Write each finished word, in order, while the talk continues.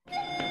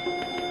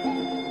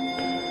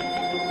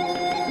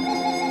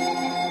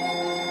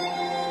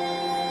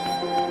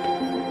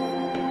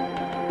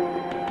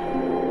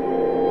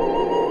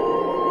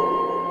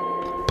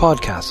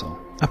PodCastle,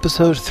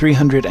 Episode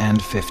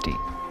 350,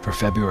 for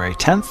February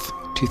 10th,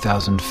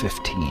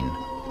 2015.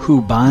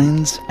 Who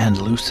Binds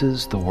and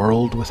Looses the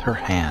World with Her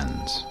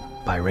Hands,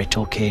 by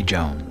Rachel K.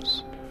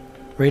 Jones.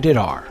 Rated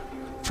R,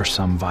 for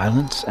some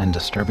violence and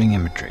disturbing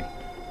imagery.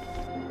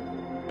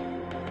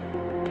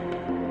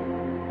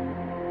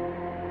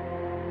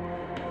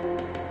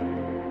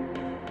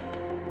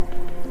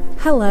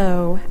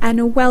 Hello,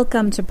 and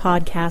welcome to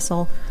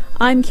PodCastle.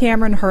 I'm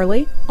Cameron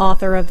Hurley,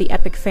 author of the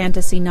epic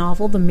fantasy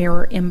novel The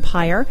Mirror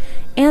Empire,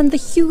 and the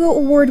Hugo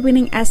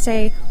Award-winning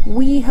essay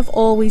We Have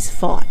Always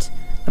Fought,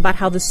 about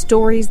how the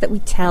stories that we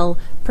tell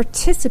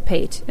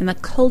participate in the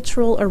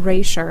cultural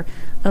erasure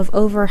of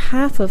over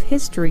half of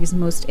history's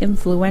most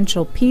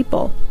influential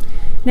people.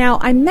 Now,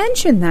 I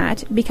mention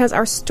that because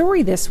our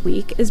story this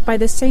week is by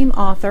the same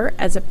author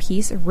as a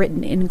piece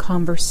written in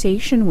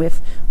conversation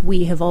with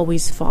We Have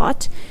Always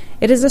Fought.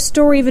 It is a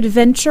story of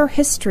adventure,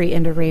 history,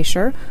 and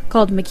erasure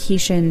called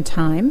Makisha in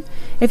Time.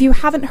 If you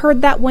haven't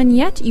heard that one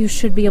yet, you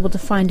should be able to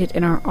find it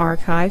in our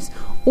archives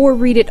or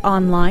read it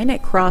online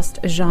at Crossed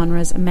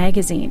Genres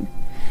magazine.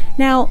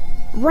 Now,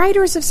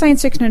 writers of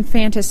science fiction and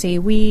fantasy,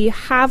 we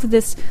have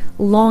this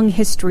long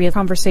history of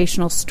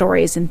conversational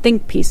stories and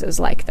think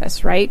pieces like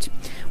this, right?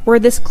 We're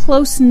this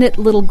close-knit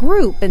little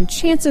group, and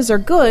chances are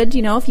good,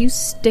 if you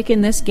stick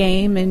in this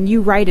game and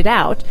you write it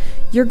out,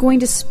 you're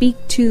going to speak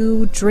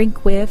to,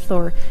 drink with,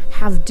 or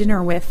have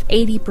dinner with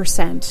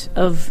 80%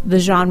 of the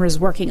genre's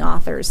working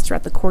authors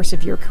throughout the course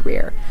of your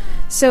career.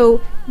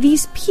 So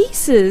these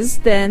pieces,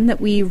 then,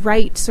 that we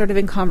write sort of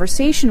in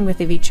conversation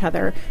with each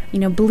other,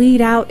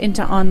 bleed out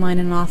into online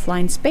and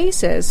offline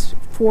spaces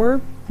for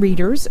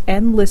readers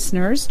and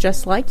listeners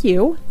just like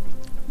you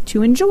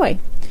to enjoy.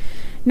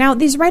 Now,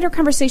 these writer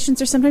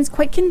conversations are sometimes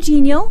quite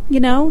congenial,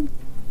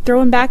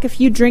 throwing back a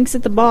few drinks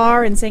at the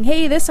bar and saying,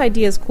 hey, this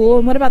idea is cool,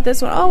 and what about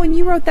this one? Oh, and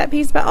you wrote that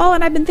piece about,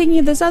 and I've been thinking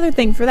of this other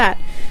thing for that.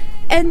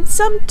 And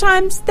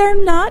sometimes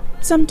they're not.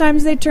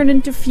 Sometimes they turn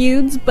into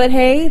feuds, but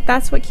hey,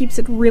 that's what keeps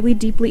it really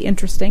deeply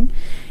interesting.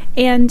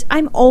 And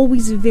I'm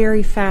always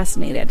very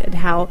fascinated at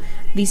how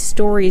these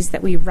stories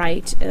that we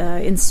write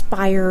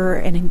inspire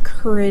and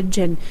encourage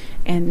and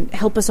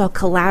help us all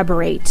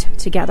collaborate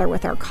together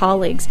with our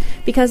colleagues,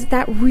 because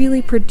that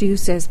really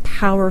produces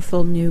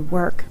powerful new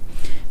work.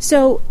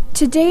 So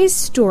today's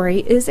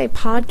story is a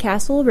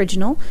PodCastle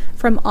original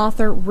from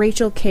author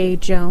Rachel K.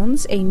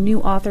 Jones, a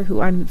new author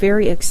who I'm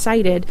very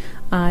excited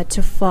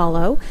to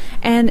follow.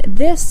 And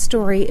this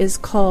story is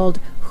called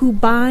Who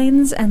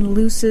Binds and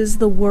Looses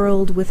the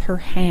World with Her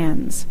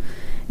Hands.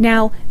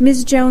 Now,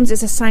 Ms. Jones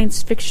is a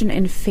science fiction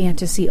and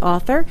fantasy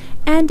author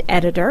and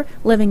editor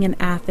living in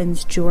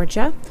Athens,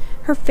 Georgia.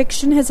 Her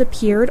fiction has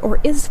appeared or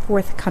is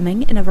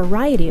forthcoming in a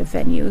variety of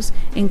venues,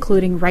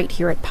 including right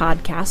here at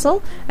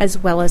PodCastle, as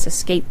well as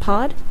Escape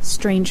Pod,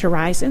 Strange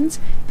Horizons,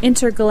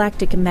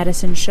 Intergalactic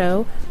Medicine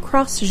Show,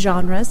 Cross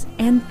Genres,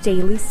 and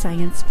Daily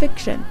Science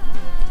Fiction.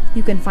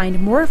 You can find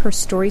more of her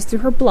stories through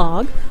her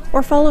blog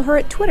or follow her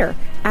at Twitter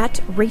at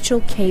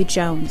Rachel K.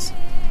 Jones.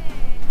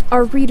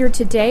 Our reader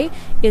today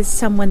is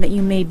someone that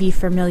you may be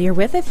familiar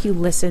with if you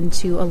listen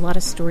to a lot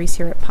of stories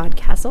here at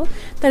PodCastle.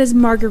 That is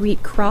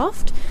Marguerite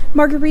Croft.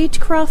 Marguerite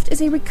Croft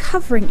is a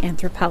recovering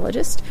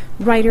anthropologist,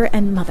 writer,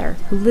 and mother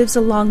who lives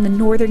along the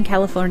Northern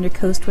California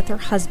coast with her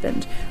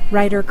husband,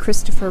 writer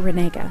Christopher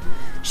Renega.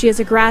 She is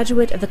a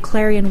graduate of the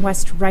Clarion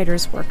West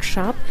Writers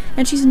Workshop,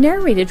 and she's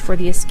narrated for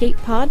the Escape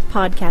Pod,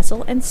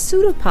 PodCastle, and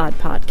Pseudopod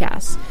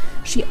podcasts.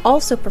 She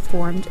also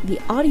performed the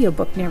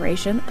audiobook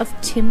narration of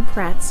Tim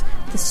Pratt's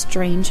The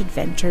Strange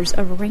Adventures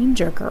of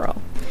Ranger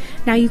Girl.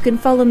 Now you can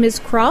follow Ms.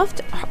 Croft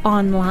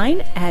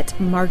online at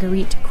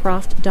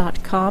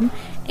margueritecroft.com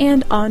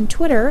and on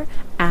Twitter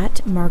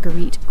at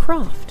Marguerite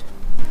Croft.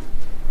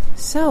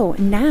 So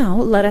now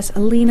let us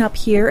lean up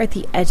here at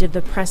the edge of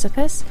the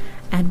precipice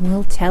and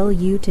we'll tell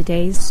you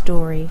today's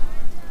story.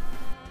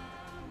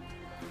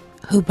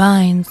 Who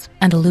Binds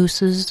and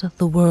Looses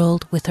the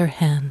World with Her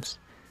Hands,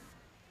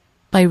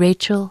 by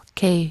Rachel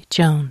K.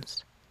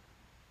 Jones.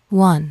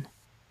 1.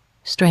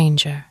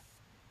 Stranger.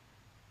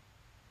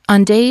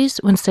 On days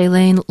when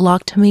Céline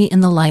locked me in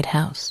the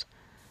lighthouse,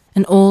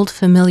 an old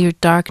familiar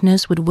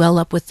darkness would well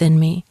up within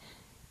me,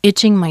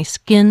 itching my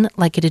skin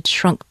like it had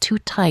shrunk too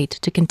tight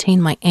to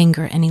contain my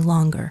anger any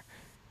longer.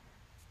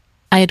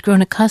 I had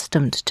grown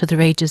accustomed to the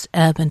rage's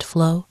ebb and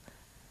flow,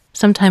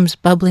 sometimes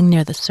bubbling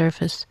near the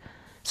surface,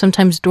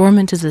 sometimes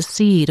dormant as a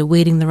seed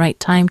awaiting the right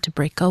time to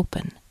break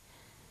open.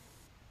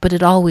 But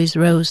it always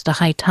rose to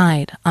high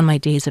tide on my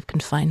days of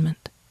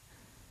confinement.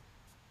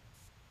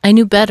 I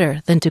knew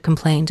better than to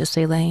complain to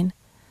Céline.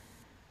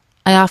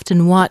 I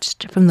often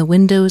watched from the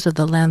windows of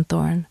the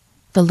lanthorn,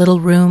 the little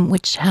room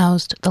which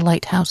housed the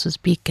lighthouse's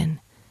beacon,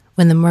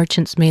 when the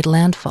merchants made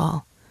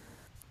landfall.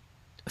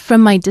 From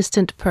my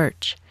distant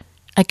perch,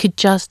 I could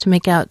just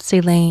make out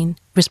Céline,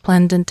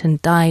 resplendent in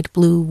dyed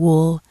blue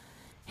wool,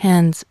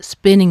 hands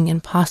spinning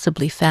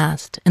impossibly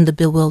fast in the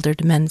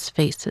bewildered men's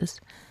faces.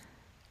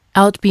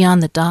 Out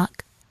beyond the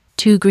dock,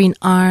 2 green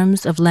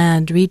arms of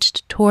land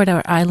reached toward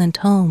our island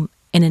home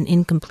in an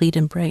incomplete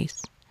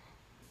embrace.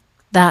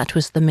 That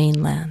was the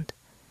mainland,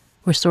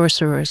 where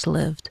sorcerers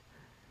lived.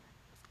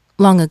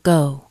 Long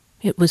ago,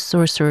 it was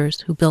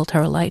sorcerers who built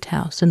our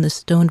lighthouse in the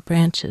stone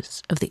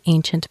branches of the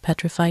ancient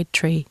petrified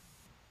tree.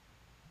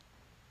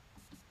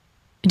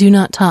 Do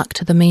not talk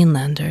to the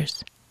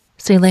mainlanders,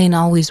 Selene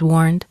always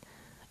warned,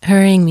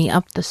 hurrying me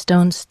up the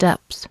stone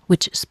steps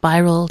which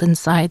spiraled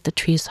inside the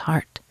tree's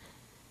heart.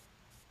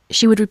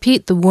 She would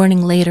repeat the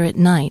warning later at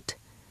night,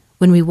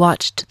 when we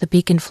watched the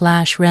beacon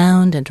flash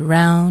round and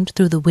round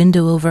through the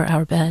window over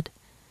our bed.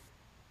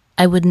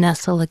 I would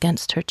nestle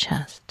against her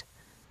chest,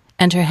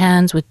 and her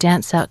hands would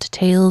dance out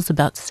tales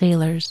about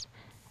sailors,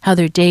 how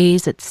their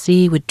days at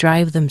sea would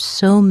drive them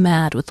so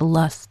mad with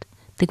lust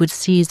they would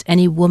seize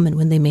any woman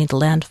when they made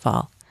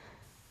landfall.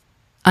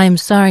 "I am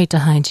sorry to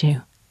hide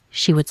you,"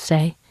 she would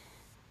say.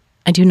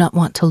 "I do not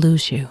want to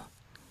lose you."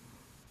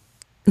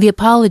 The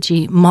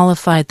apology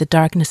mollified the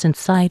darkness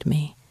inside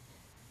me,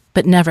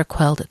 but never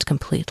quelled it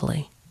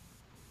completely.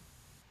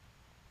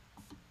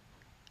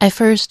 I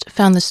first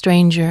found the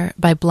stranger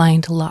by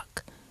blind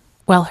luck,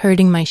 while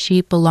herding my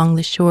sheep along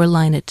the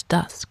shoreline at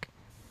dusk.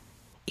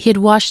 He had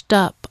washed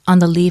up on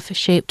the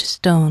leaf-shaped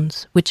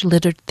stones which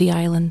littered the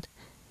island,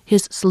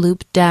 his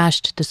sloop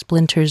dashed to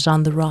splinters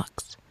on the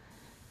rocks.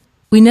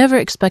 We never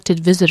expected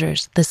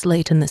visitors this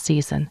late in the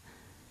season.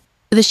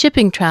 The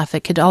shipping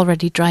traffic had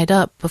already dried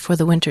up before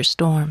the winter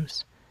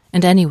storms,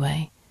 and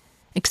anyway,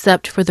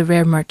 except for the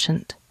rare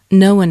merchant,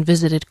 no one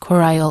visited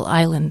Corail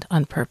Island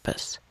on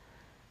purpose.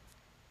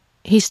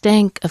 He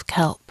stank of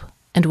kelp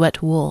and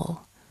wet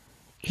wool.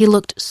 He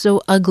looked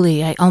so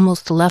ugly I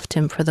almost left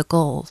him for the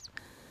gulls.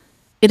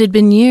 It had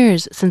been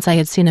years since I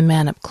had seen a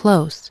man up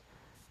close,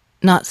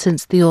 not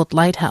since the old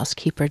lighthouse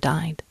keeper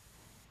died.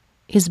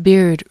 His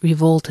beard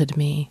revolted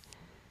me.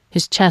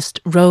 His chest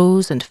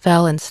rose and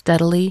fell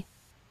unsteadily,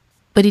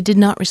 but he did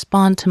not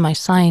respond to my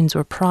signs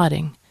or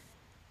prodding.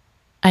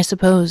 I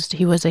supposed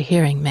he was a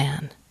hearing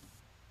man.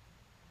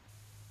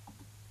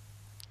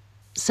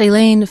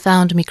 Selene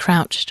found me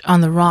crouched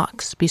on the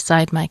rocks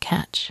beside my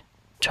catch,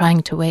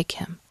 trying to wake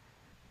him.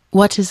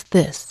 "What is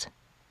this?"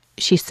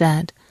 she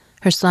said,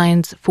 her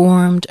signs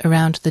formed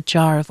around the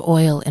jar of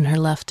oil in her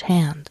left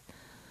hand.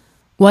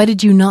 "Why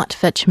did you not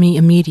fetch me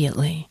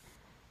immediately?"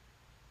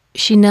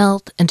 She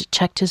knelt and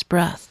checked his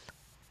breath,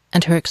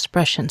 and her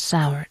expression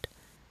soured.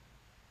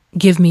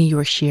 "Give me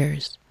your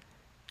shears."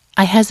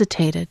 I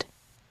hesitated.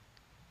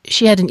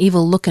 She had an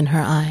evil look in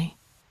her eye.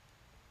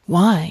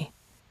 "Why?"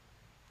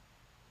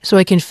 "So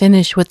I can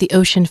finish what the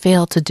ocean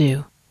failed to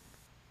do."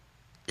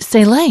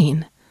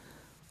 "Selene!"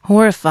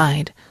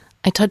 Horrified,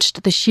 I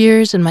touched the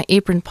shears in my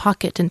apron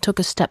pocket and took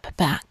a step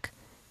back.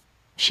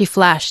 She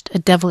flashed a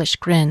devilish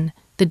grin,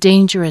 the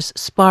dangerous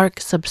spark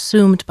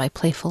subsumed by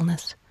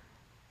playfulness.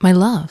 "My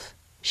love,"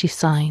 she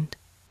signed,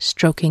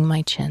 stroking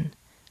my chin.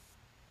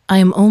 "I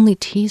am only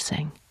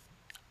teasing.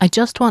 I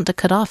just want to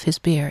cut off his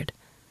beard."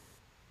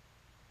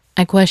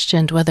 I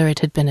questioned whether it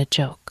had been a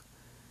joke.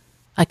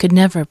 I could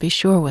never be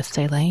sure with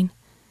Selene.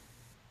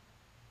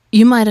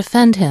 "You might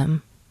offend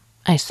him,"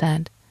 I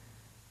said.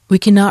 "We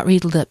cannot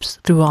read lips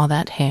through all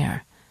that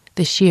hair.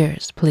 The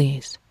shears,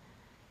 please."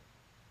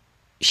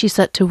 She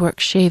set to work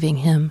shaving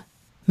him,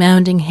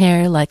 mounding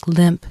hair like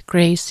limp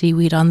gray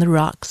seaweed on the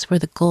rocks for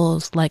the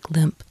gulls like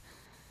limp.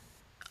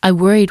 I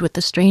worried what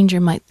the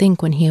stranger might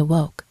think when he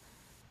awoke,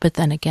 but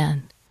then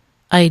again,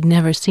 I had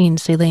never seen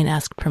Selene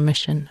ask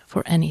permission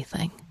for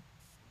anything.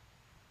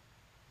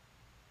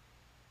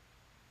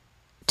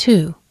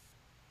 2.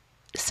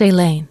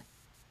 Selene.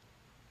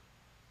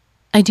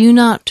 I do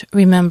not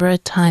remember a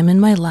time in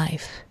my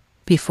life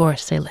before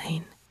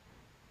Selene.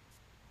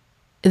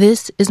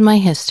 This is my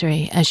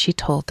history as she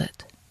told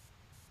it.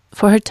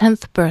 For her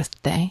 10th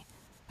birthday,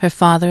 her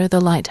father, the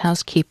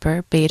lighthouse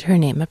keeper, bade her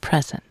name a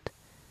present.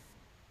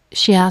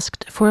 She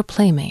asked for a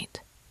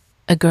playmate,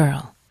 a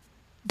girl,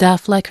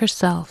 deaf like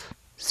herself,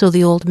 so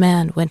the old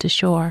man went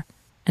ashore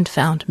and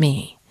found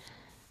me.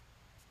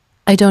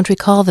 I don't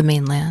recall the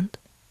mainland,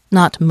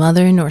 not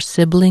mother nor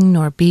sibling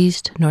nor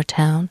beast nor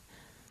town.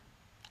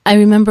 I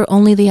remember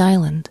only the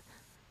island,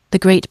 the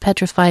great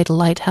petrified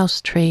lighthouse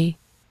tree,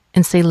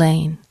 and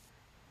Selene.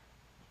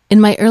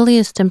 In my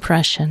earliest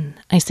impression,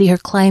 I see her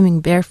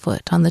climbing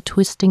barefoot on the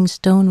twisting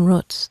stone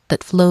roots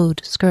that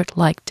flowed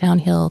skirt-like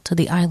downhill to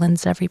the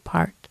island's every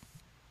part.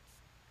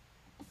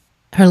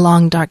 Her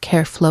long dark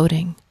hair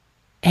floating,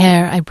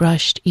 hair I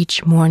brushed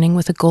each morning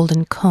with a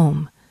golden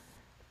comb,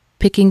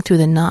 picking through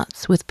the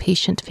knots with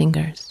patient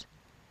fingers.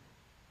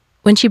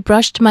 When she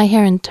brushed my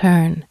hair in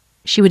turn,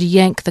 she would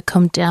yank the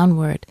comb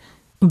downward,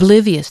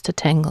 oblivious to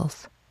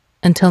tangles,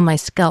 until my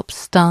scalp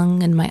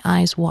stung and my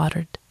eyes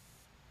watered.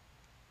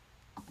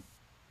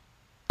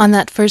 On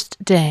that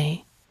first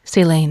day,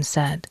 Selene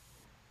said,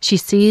 she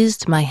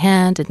seized my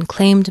hand and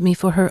claimed me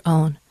for her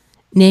own,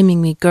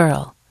 naming me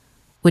girl,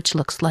 which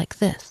looks like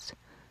this.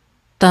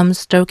 Thumb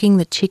stroking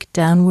the cheek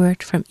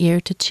downward from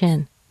ear to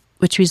chin,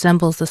 which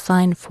resembles a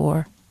sign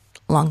for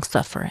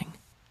long-suffering.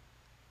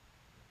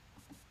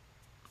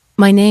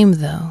 My name,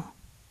 though,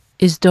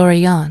 is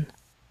Dorian.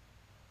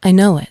 I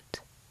know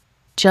it.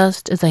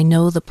 just as I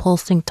know the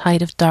pulsing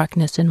tide of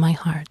darkness in my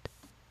heart.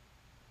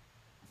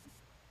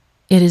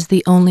 It is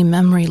the only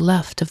memory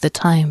left of the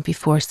time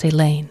before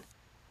Céline.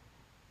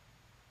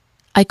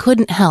 I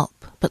couldn't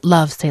help but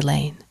love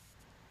Céline.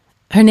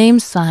 Her name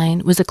sign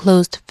was a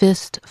closed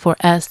fist for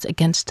S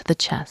against the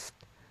chest.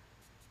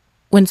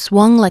 When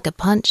swung like a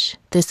punch,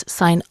 this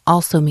sign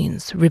also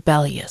means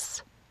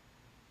rebellious.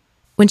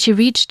 When she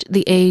reached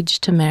the age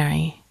to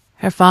marry,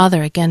 her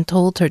father again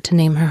told her to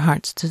name her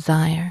heart's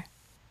desire,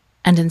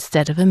 and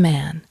instead of a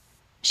man,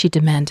 she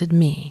demanded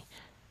me,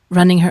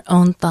 running her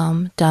own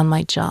thumb down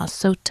my jaw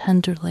so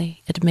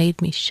tenderly it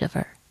made me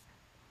shiver.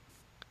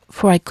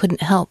 For I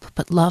couldn't help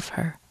but love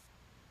her.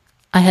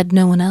 I had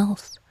no one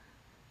else,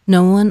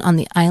 no one on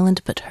the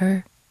island but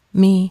her,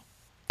 me,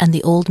 and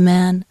the old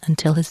man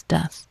until his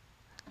death.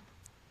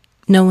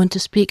 No one to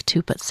speak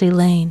to but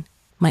Céline,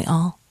 my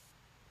all,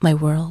 my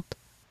world,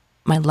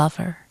 my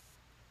lover,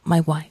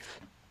 my wife,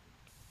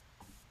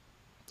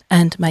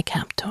 and my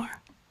captor.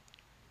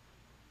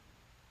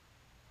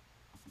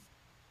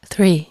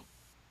 3.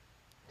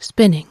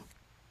 Spinning.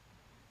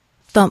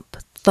 Thump,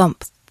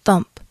 thump,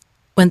 thump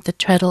went the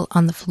treadle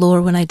on the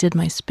floor when I did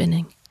my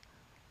spinning.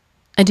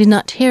 I did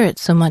not hear it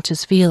so much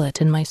as feel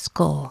it in my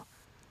skull.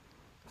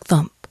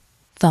 Thump,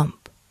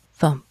 thump,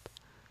 thump.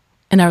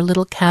 And our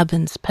little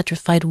cabin's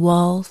petrified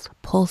walls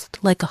pulsed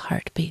like a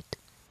heartbeat.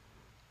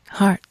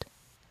 Heart,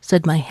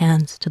 said my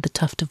hands to the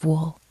tuft of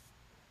wool.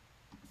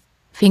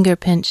 Finger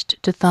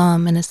pinched to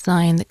thumb in a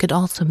sign that could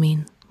also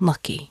mean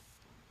lucky.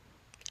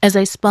 As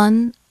I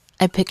spun,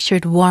 I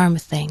pictured warm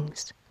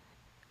things.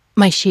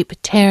 My sheep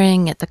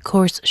tearing at the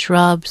coarse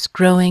shrubs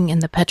growing in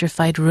the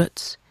petrified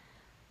roots.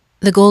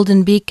 The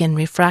golden beacon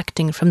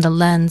refracting from the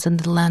lens and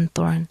the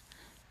lanthorn.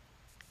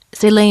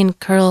 Céline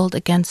curled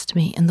against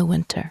me in the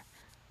winter,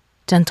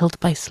 gentled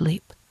by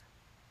sleep,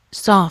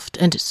 soft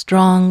and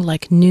strong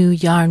like new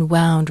yarn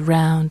wound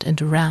round and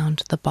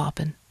round the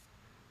bobbin.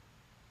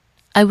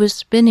 I was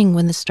spinning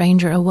when the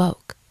stranger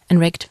awoke and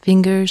raked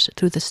fingers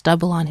through the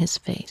stubble on his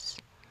face.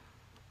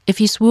 If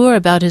he swore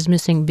about his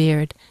missing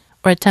beard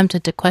or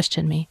attempted to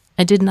question me,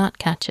 I did not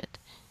catch it.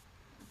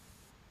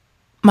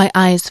 My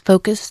eyes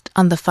focused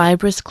on the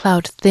fibrous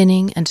cloud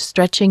thinning and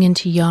stretching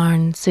into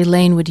yarn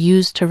Céline would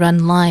use to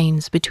run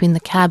lines between the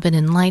cabin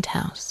and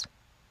lighthouse,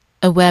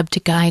 a web to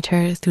guide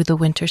her through the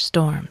winter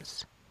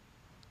storms.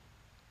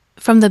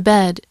 From the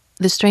bed,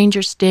 the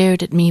stranger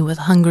stared at me with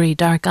hungry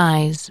dark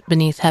eyes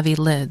beneath heavy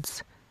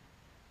lids.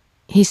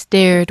 He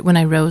stared when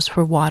I rose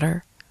for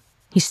water.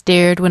 He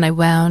stared when I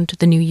wound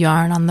the new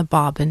yarn on the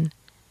bobbin.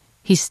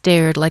 He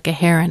stared like a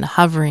heron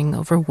hovering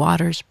over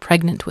waters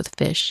pregnant with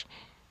fish.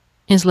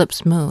 His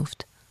lips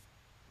moved,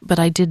 but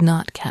I did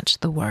not catch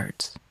the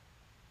words.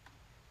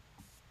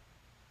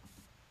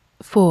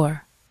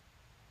 4.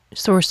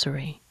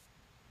 Sorcery.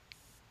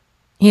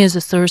 He is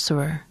a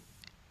sorcerer,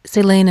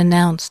 Céline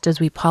announced as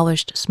we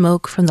polished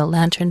smoke from the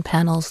lantern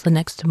panels the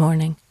next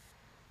morning.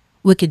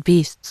 Wicked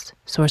beasts,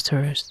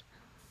 sorcerers.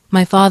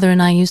 My father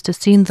and I used to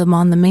see them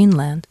on the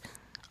mainland,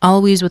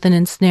 always with an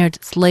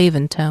ensnared slave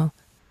in tow.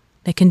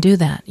 They can do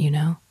that, you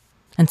know,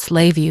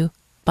 enslave you,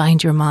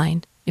 bind your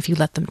mind, if you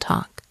let them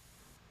talk.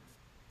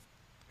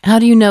 How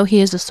do you know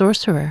he is a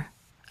sorcerer?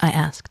 I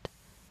asked.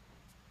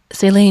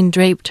 Céline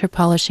draped her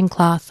polishing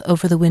cloth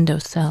over the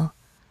windowsill,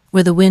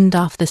 where the wind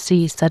off the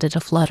sea set it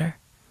aflutter.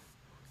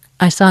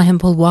 I saw him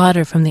pull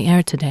water from the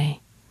air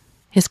today.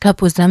 His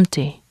cup was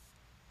empty,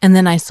 and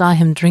then I saw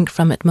him drink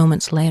from it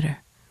moments later.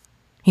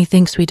 He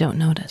thinks we don't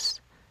notice,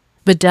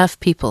 but deaf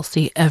people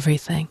see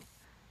everything.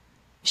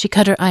 She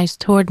cut her eyes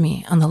toward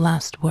me on the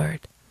last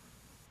word.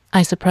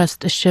 I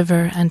suppressed a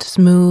shiver and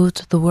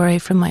smoothed the worry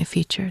from my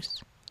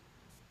features.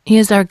 He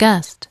is our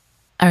guest,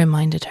 I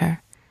reminded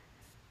her.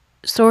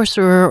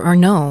 Sorcerer or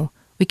no,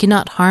 we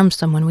cannot harm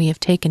someone we have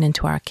taken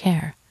into our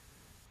care.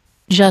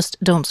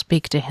 Just don't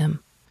speak to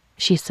him,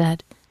 she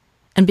said,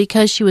 and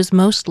because she was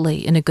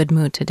mostly in a good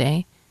mood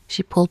today,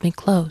 she pulled me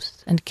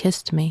close and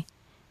kissed me,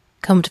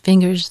 combed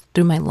fingers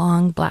through my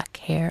long black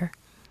hair,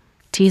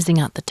 teasing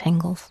out the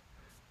tangles,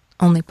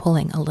 only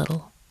pulling a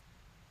little.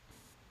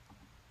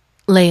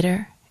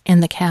 Later,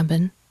 in the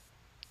cabin,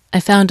 I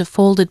found a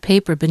folded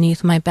paper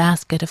beneath my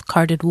basket of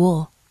carded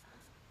wool.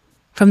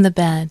 From the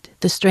bed,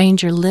 the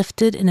stranger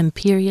lifted an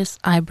imperious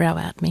eyebrow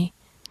at me.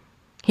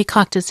 He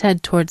cocked his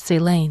head toward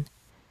Céline.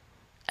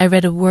 I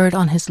read a word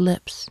on his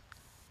lips.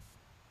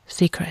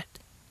 Secret.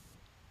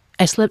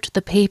 I slipped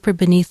the paper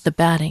beneath the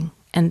batting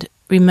and,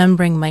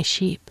 remembering my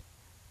sheep,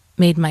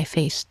 made my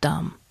face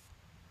dumb.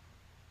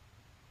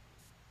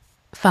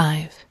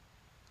 5.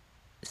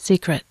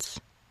 Secrets.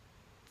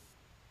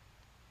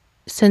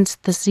 Since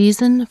the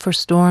season for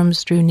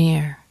storms drew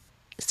near,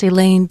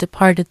 Céline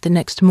departed the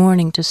next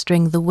morning to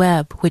string the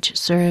web which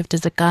served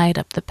as a guide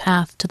up the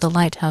path to the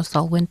lighthouse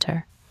all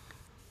winter.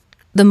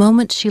 The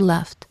moment she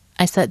left,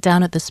 I sat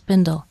down at the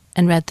spindle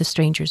and read the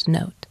stranger's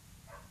note.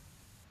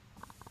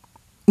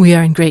 We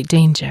are in great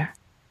danger.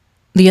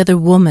 The other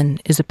woman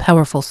is a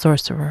powerful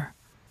sorcerer.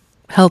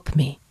 Help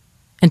me,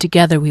 and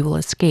together we will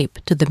escape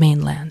to the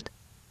mainland.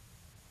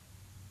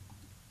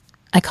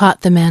 I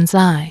caught the man's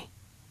eye,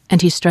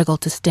 and he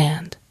struggled to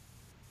stand.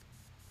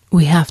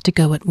 "We have to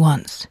go at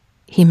once,"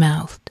 he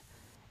mouthed,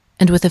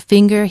 and with a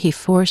finger he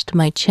forced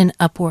my chin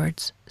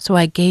upwards so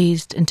I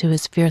gazed into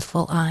his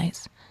fearful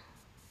eyes.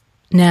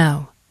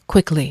 "Now,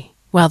 quickly,"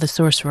 while the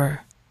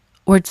sorcerer.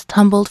 Words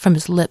tumbled from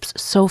his lips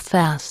so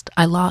fast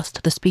I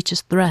lost the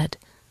speech's thread,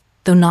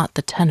 though not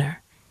the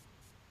tenor.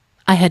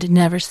 I had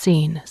never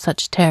seen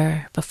such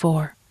terror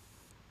before.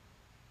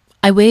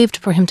 I waved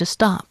for him to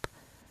stop.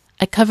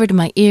 I covered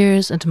my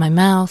ears and my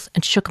mouth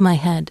and shook my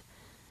head.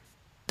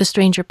 The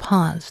stranger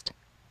paused,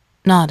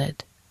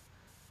 nodded.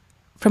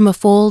 From a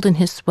fold in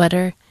his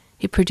sweater,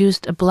 he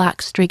produced a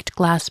black streaked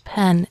glass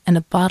pen and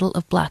a bottle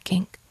of black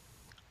ink,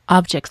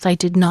 objects I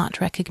did not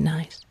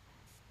recognize.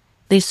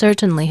 They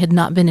certainly had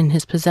not been in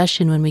his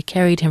possession when we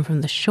carried him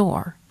from the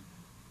shore.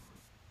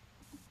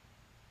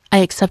 I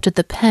accepted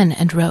the pen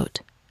and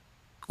wrote,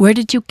 "Where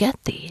did you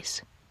get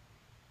these?"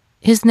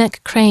 His neck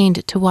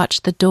craned to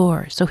watch the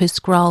door, so his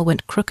scrawl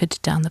went crooked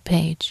down the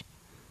page.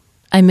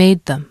 "I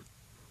made them."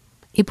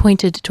 He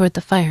pointed toward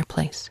the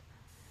fireplace.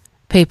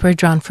 "Paper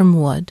drawn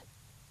from wood,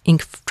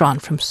 ink drawn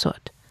from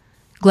soot,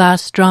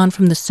 glass drawn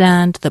from the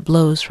sand that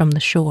blows from the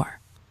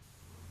shore."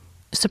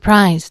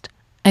 Surprised,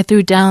 I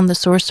threw down the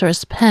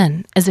sorcerer's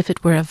pen as if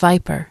it were a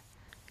viper.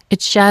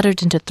 It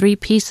shattered into 3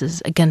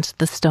 pieces against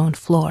the stone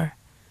floor.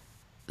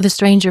 The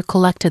stranger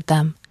collected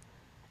them,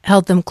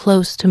 held them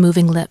close to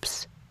moving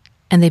lips,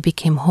 and they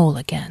became whole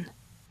again.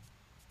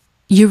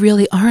 "You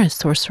really are a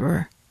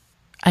sorcerer,"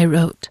 I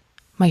wrote,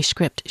 my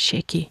script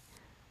shaky.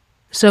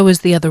 "So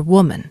is the other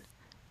woman,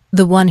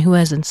 the one who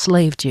has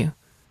enslaved you.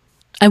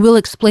 I will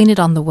explain it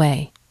on the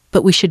way,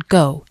 but we should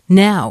go,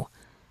 now."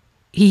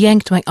 He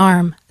yanked my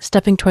arm,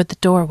 stepping toward the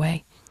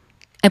doorway.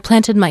 I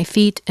planted my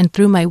feet and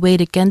threw my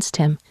weight against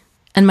him,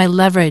 and my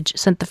leverage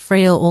sent the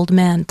frail old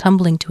man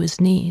tumbling to his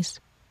knees.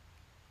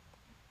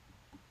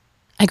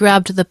 I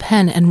grabbed the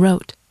pen and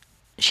wrote,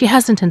 "She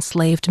hasn't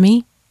enslaved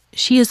me.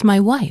 She is my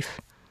wife."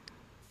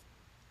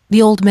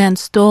 The old man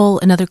stole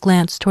another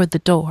glance toward the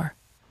door.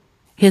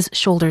 His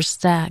shoulders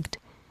sagged.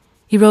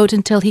 He wrote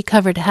until he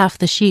covered half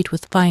the sheet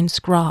with fine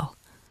scrawl.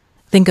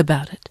 "Think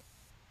about it.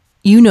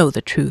 You know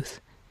the truth.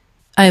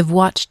 I have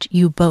watched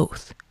you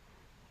both.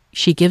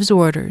 She gives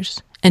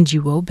orders, and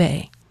you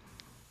obey.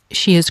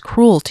 She is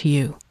cruel to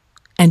you,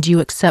 and you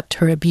accept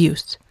her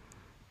abuse.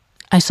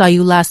 I saw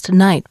you last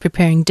night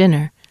preparing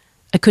dinner.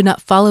 I could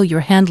not follow your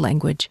hand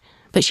language,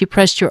 but she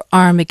pressed your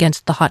arm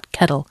against the hot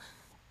kettle,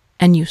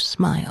 and you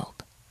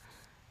smiled.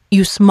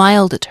 You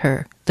smiled at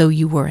her, though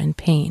you were in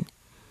pain.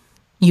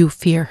 You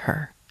fear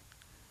her."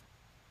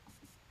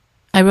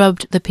 I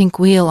rubbed the pink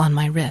wheal on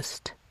my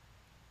wrist.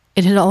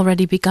 It had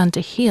already begun to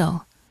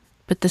heal,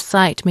 but the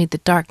sight made the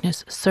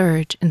darkness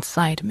surge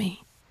inside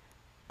me.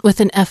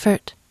 With an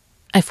effort,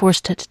 I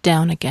forced it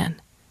down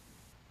again.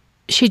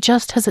 "She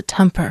just has a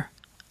temper,"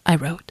 I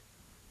wrote,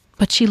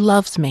 "but she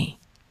loves me.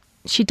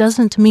 She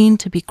doesn't mean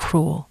to be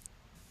cruel."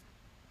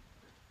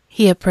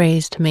 He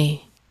appraised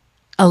me,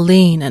 a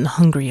lean and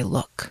hungry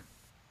look.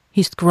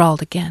 He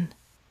scrawled again.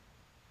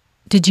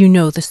 "Did you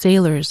know the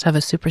sailors have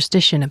a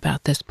superstition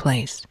about this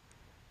place?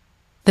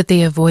 That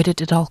they avoid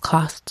it at all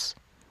costs?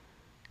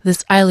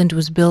 This island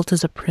was built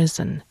as a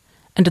prison,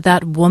 and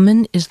that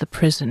woman is the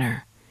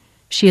prisoner.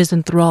 She has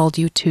enthralled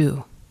you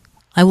too.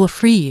 I will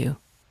free you,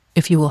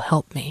 if you will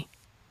help me."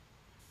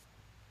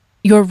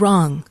 "You're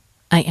wrong,"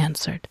 I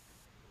answered.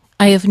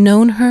 "I have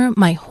known her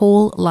my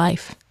whole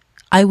life.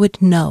 I would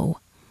know."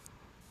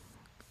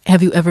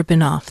 "Have you ever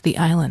been off the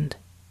island?"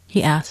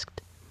 he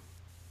asked.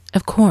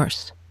 "Of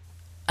course.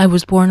 I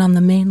was born on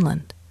the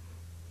mainland."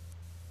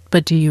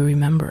 "But do you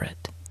remember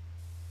it?"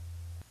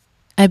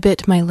 I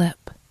bit my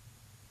lip.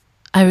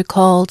 I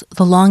recalled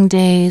the long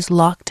days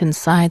locked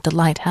inside the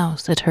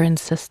lighthouse at her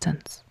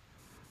insistence.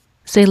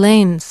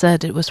 Céline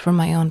said it was for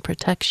my own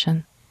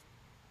protection.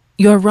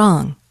 "You're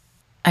wrong,"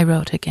 I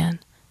wrote again.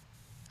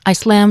 I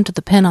slammed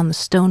the pen on the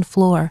stone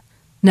floor,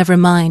 never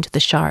mind the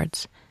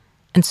shards,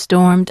 and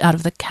stormed out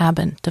of the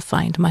cabin to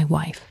find my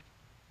wife.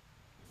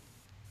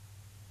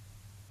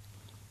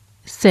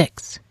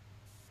 6.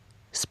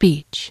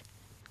 Speech.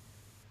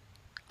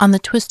 On the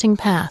twisting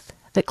path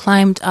that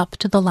climbed up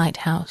to the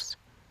lighthouse,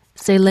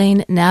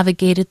 Céline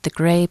navigated the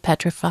gray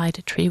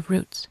petrified tree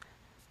roots,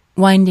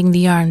 winding the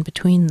yarn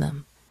between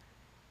them.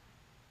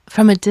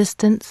 From a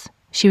distance,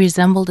 she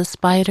resembled a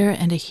spider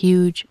and a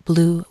huge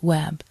blue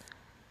web.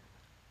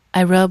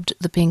 I rubbed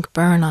the pink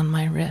burn on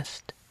my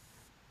wrist.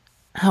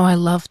 How I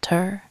loved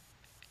her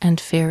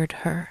and feared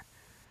her.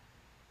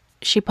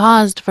 She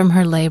paused from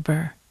her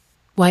labor,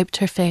 wiped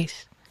her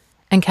face,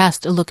 and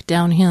cast a look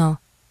downhill,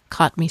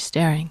 caught me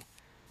staring.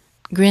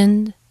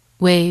 Grinned,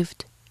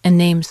 waved, and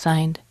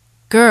name-signed,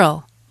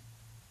 "Girl!"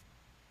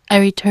 I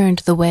returned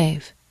the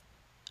wave.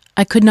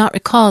 I could not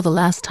recall the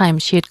last time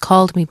she had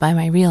called me by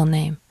my real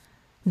name,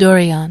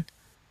 Dorian.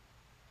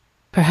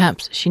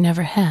 Perhaps she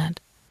never had.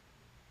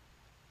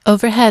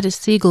 Overhead a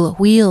seagull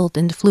wheeled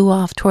and flew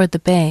off toward the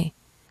bay,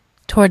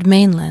 toward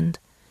mainland,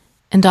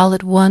 and all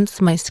at once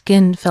my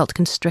skin felt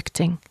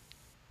constricting,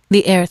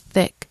 the air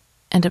thick,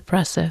 and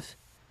oppressive.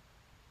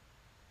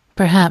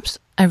 Perhaps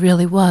I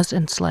really was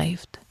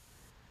enslaved.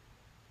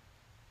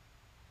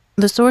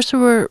 The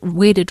sorcerer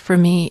waited for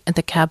me at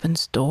the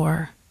cabin's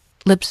door,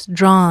 lips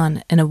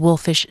drawn in a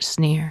wolfish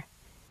sneer.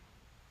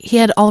 He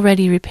had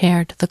already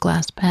repaired the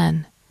glass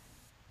pen.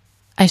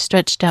 I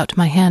stretched out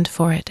my hand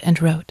for it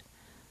and wrote,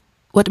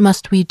 "What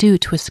must we do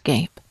to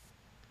escape?"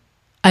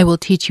 "I will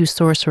teach you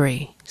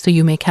sorcery, so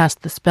you may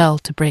cast the spell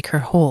to break her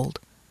hold."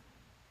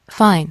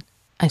 "Fine,"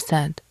 I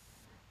said,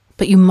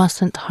 "but you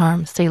mustn't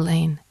harm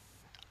Selene.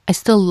 I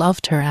still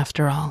loved her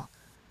after all."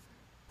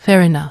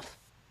 "Fair enough.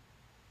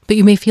 But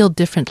you may feel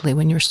differently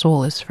when your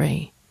soul is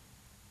free.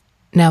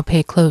 Now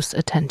pay close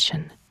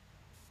attention."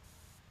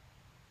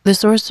 The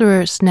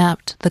sorcerer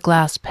snapped the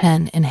glass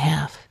pen in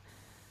half.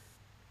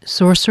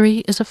 "Sorcery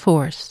is a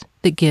force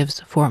that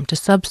gives form to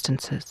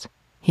substances,"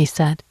 he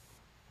said.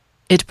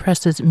 "It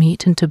presses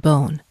meat into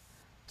bone,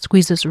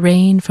 squeezes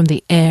rain from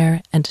the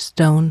air and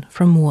stone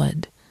from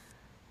wood.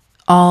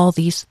 All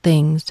these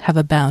things have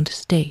a bound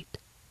state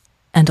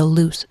and a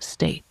loose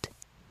state."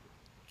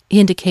 He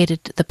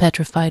indicated the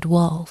petrified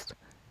walls.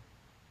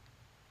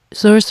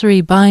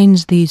 "Sorcery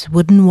binds these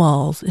wooden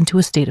walls into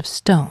a state of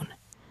stone.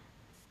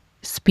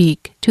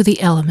 Speak to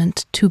the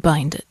element to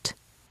bind it."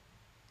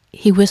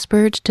 He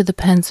whispered to the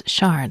pen's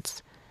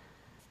shards.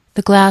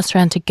 The glass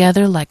ran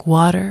together like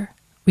water,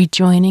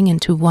 rejoining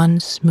into one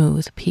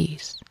smooth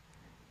piece.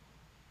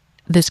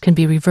 "This can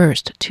be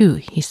reversed, too,"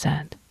 he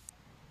said.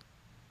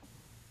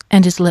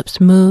 And his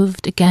lips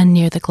moved again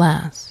near the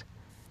glass.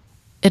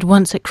 At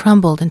once it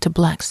crumbled into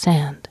black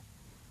sand.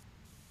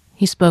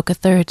 He spoke a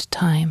third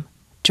time,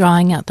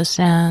 drawing out the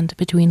sand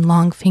between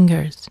long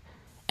fingers,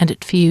 and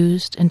it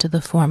fused into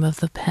the form of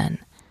the pen,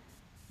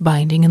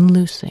 binding and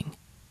loosing.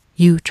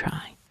 "You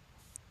try."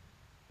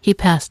 He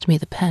passed me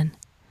the pen.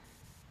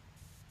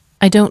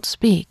 "I don't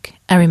speak,"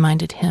 I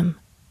reminded him,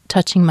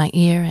 touching my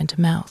ear and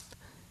mouth.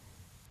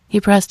 He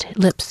pressed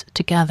lips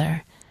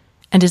together,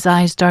 and his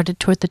eyes darted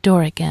toward the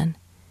door again.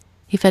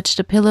 He fetched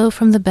a pillow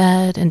from the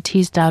bed and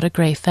teased out a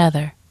gray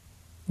feather.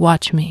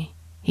 "Watch me,"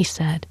 he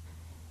said,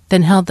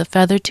 then held the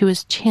feather to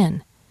his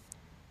chin.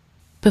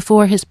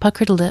 Before his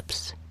puckered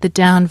lips, the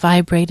down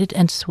vibrated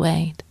and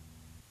swayed.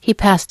 He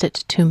passed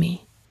it to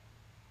me.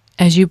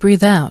 "As you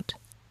breathe out,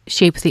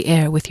 shape the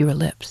air with your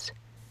lips."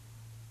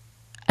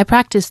 I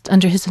practiced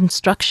under his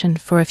instruction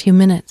for a few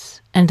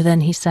minutes, and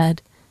then he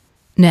said,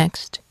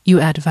 "Next, you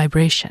add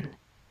vibration."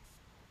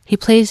 He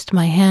placed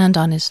my hand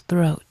on his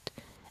throat,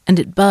 and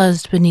it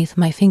buzzed beneath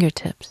my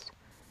fingertips.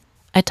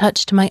 I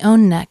touched my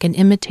own neck and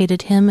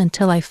imitated him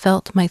until I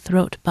felt my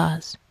throat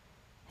buzz.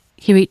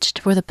 He reached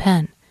for the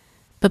pen,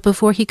 but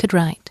before he could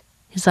write,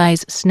 his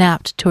eyes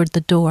snapped toward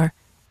the door,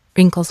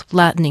 wrinkles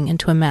flattening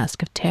into a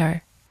mask of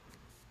terror.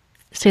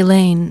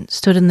 Selene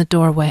stood in the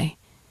doorway,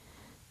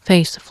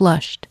 face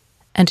flushed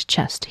and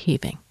chest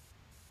heaving.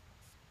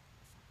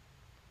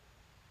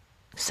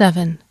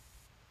 7.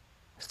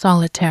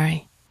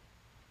 Solitary.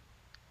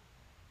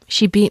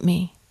 She beat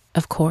me,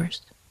 of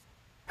course.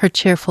 Her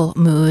cheerful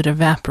mood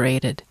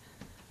evaporated.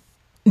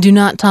 "Do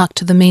not talk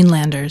to the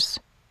mainlanders,"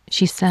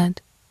 she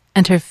said,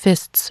 and her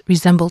fists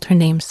resembled her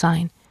name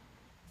sign.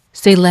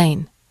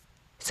 "Selene,"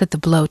 said the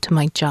blow to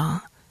my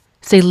jaw.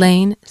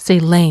 "Selene,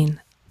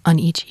 Selene," on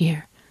each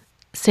ear.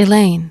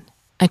 "Selene,"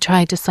 I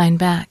tried to sign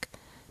back,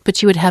 but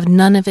she would have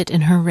none of it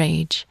in her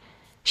rage.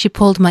 She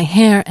pulled my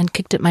hair and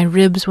kicked at my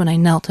ribs when I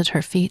knelt at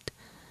her feet.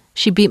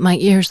 She beat my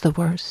ears the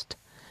worst,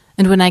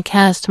 and when I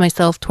cast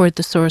myself toward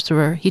the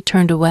sorcerer, he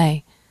turned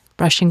away,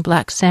 brushing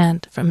black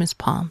sand from his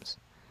palms.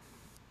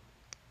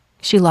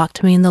 She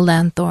locked me in the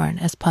lanthorn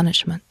as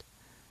punishment.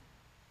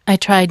 I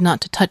tried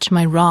not to touch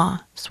my raw,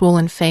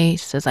 swollen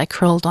face as I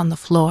curled on the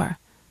floor,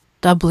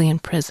 doubly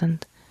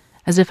imprisoned,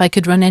 as if I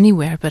could run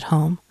anywhere but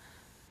home.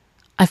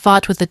 I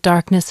fought with the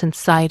darkness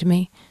inside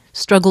me,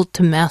 struggled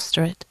to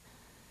master it.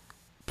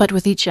 But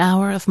with each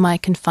hour of my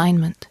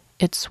confinement,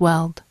 it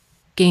swelled,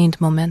 gained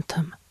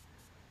momentum.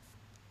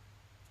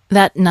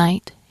 That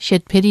night, she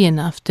had pity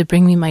enough to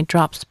bring me my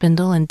drop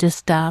spindle and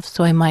distaff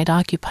so I might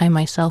occupy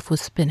myself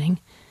with spinning.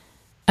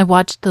 I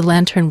watched the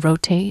lantern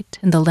rotate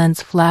and the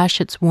lens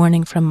flash its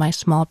warning from my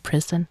small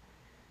prison.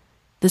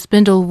 The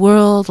spindle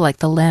whirled like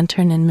the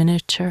lantern in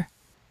miniature.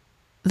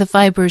 The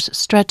fibers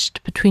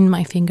stretched between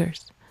my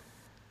fingers.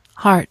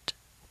 "Heart,"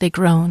 they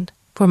groaned,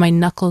 for my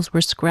knuckles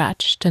were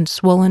scratched and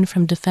swollen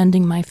from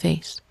defending my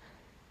face.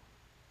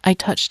 I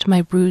touched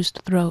my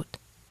bruised throat,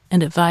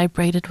 and it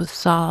vibrated with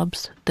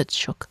sobs that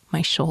shook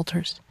my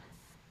shoulders.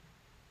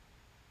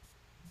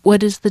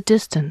 What is the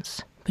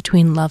distance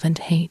between love and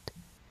hate?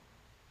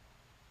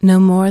 No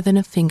more than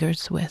a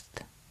finger's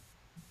width.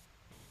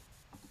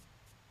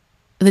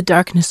 The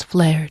darkness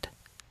flared.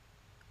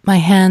 My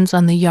hands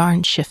on the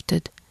yarn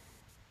shifted.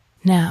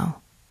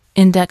 Now,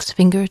 index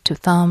finger to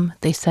thumb,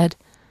 they said,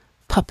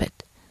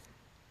 "puppet,"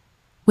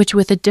 which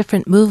with a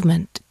different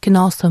movement can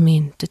also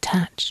mean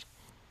detach.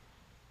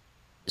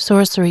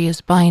 Sorcery is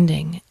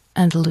binding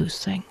and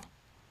loosing.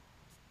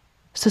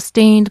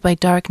 Sustained by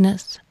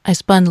darkness, I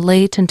spun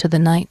late into the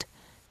night,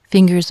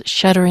 fingers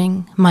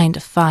shuddering, mind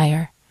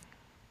afire.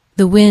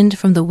 The wind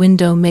from the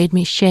window made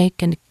me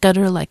shake and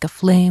gutter like a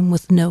flame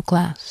with no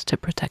glass to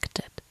protect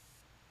it.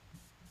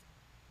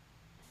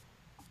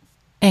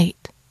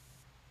 8.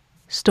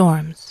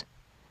 Storms.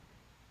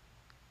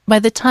 By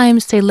the time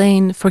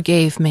Selene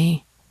forgave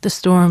me, the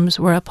storms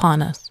were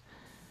upon us.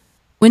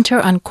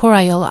 Winter on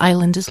Corail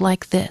Island is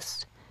like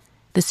this.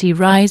 The sea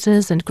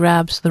rises and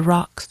grabs the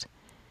rocks.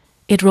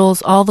 It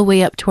rolls all the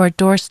way up to our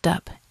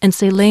doorstep, and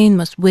Selene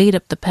must wade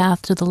up the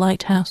path to the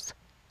lighthouse,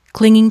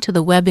 clinging to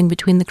the webbing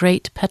between the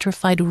great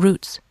petrified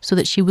roots so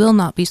that she will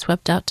not be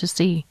swept out to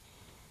sea.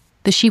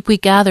 The sheep we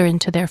gather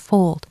into their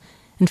fold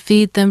and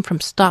feed them from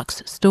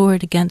stocks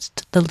stored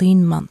against the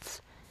lean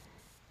months.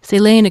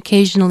 Selene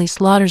occasionally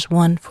slaughters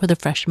one for the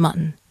fresh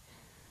mutton.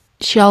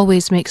 She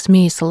always makes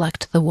me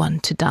select the one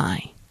to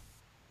die.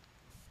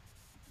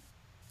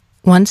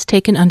 Once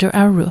taken under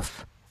our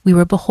roof, we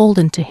were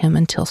beholden to him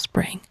until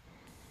spring.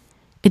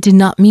 It did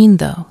not mean,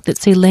 though, that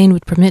Selene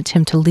would permit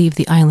him to leave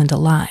the island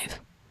alive.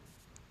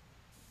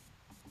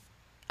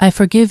 "I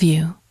forgive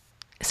you,"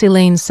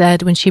 Selene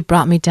said when she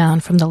brought me down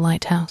from the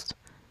lighthouse.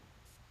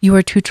 "You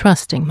are too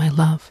trusting, my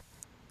love.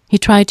 He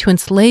tried to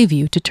enslave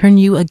you, to turn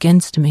you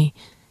against me.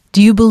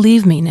 Do you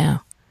believe me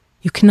now?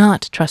 You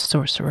cannot trust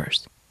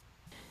sorcerers."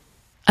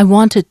 I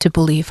wanted to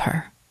believe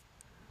her,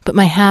 but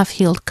my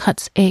half-healed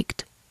cuts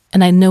ached,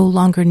 and I no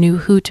longer knew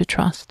who to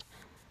trust.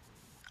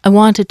 I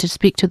wanted to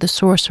speak to the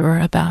sorcerer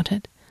about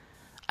it.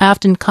 I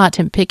often caught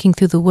him picking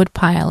through the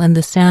woodpile and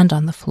the sand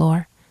on the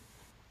floor.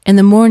 In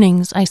the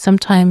mornings, I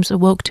sometimes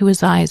awoke to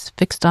his eyes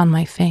fixed on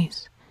my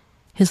face,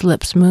 his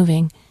lips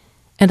moving,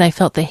 and I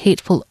felt the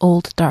hateful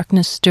old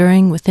darkness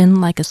stirring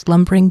within like a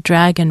slumbering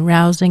dragon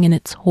rousing in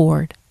its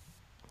hoard.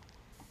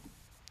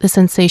 The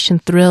sensation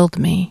thrilled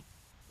me,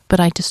 but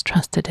I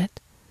distrusted it.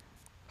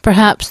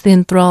 Perhaps the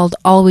enthralled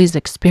always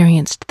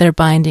experienced their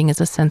binding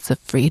as a sense of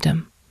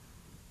freedom.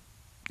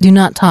 "Do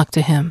not talk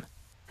to him,"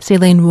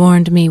 Selene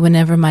warned me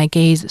whenever my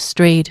gaze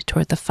strayed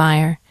toward the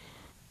fire.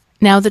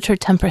 Now that her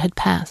temper had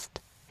passed,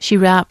 she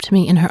wrapped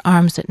me in her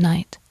arms at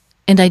night,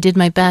 and I did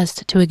my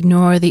best to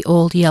ignore the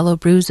old yellow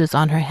bruises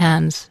on her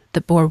hands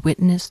that bore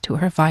witness to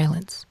her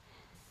violence.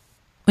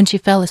 When she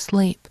fell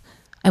asleep,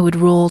 I would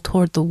roll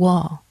toward the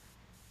wall,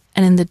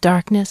 and in the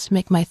darkness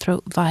make my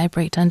throat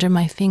vibrate under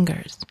my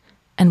fingers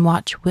and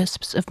watch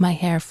wisps of my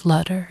hair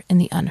flutter in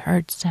the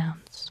unheard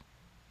sounds.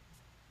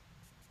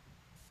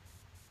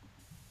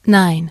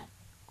 9.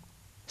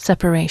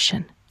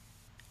 Separation.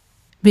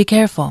 "Be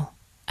careful,"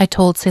 I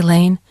told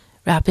Selene,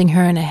 wrapping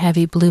her in a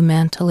heavy blue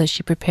mantle as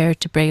she prepared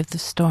to brave the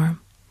storm.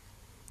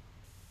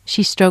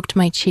 She stroked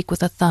my cheek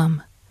with a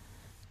thumb.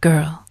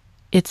 "Girl,"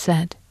 it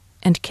said,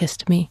 and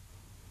kissed me.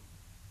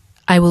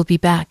 "I will be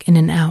back in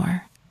an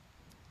hour."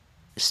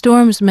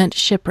 Storms meant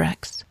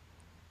shipwrecks.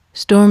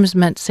 Storms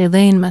meant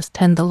Selene must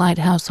tend the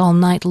lighthouse all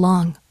night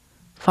long,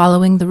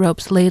 following the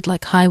ropes laid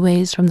like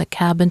highways from the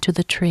cabin to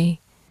the tree,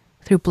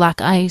 through black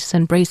ice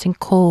and bracing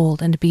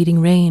cold and beating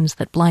rains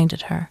that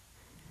blinded her.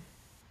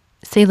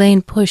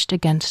 Selene pushed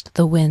against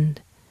the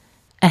wind,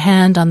 a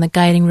hand on the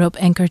guiding rope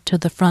anchored to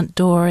the front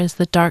door as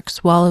the dark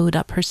swallowed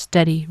up her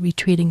steady,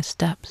 retreating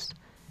steps.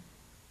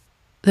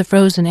 The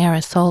frozen air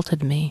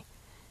assaulted me,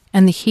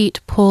 and the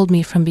heat pulled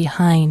me from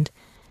behind,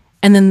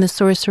 and then the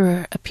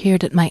sorcerer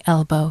appeared at my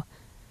elbow,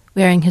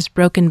 wearing his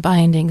broken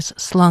bindings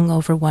slung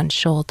over one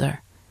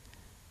shoulder.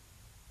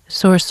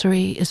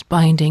 Sorcery is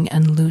binding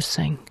and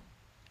loosing,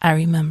 I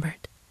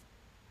remembered.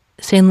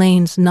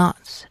 Selene's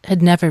knots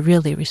had never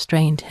really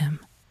restrained him.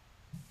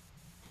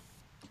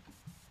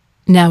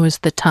 "Now is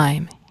the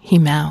time," he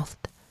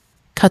mouthed.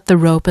 "Cut the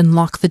rope and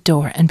lock the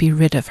door and be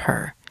rid of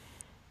her."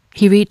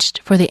 He reached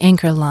for the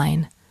anchor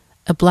line,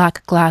 a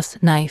black glass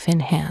knife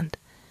in hand.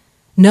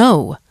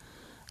 "No!"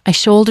 I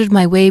shouldered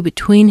my way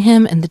between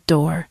him and the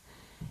door.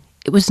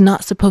 It was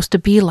not supposed to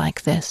be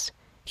like this.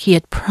 He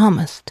had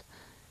promised.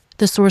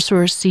 The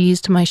sorcerer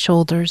seized my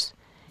shoulders.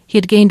 He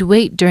had gained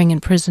weight during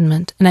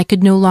imprisonment, and I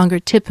could no longer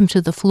tip him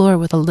to the floor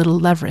with a little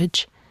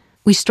leverage.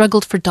 We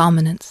struggled for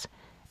dominance,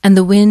 and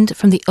the wind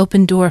from the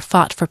open door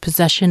fought for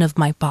possession of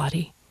my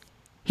body.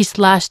 He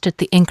slashed at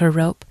the anchor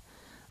rope.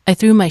 I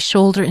threw my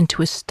shoulder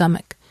into his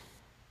stomach.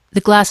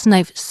 The glass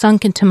knife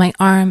sunk into my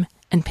arm,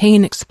 and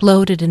pain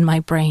exploded in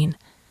my brain.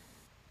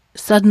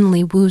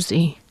 Suddenly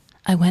woozy,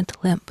 I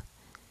went limp.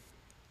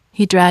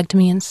 He dragged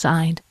me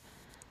inside.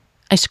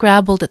 I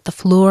scrabbled at the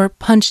floor,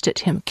 punched at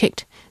him,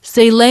 kicked.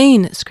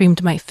 "Selene!"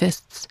 screamed my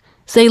fists.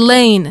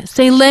 "Selene!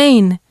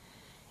 Selene!"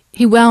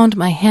 He wound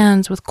my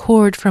hands with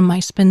cord from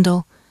my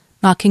spindle,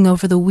 knocking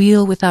over the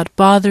wheel without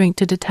bothering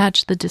to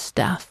detach the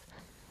distaff.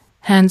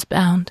 Hands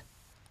bound,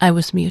 I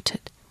was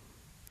muted.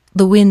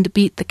 The wind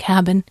beat the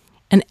cabin,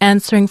 and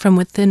answering from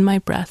within my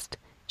breast,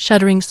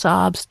 shuddering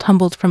sobs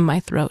tumbled from my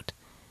throat.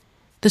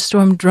 The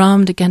storm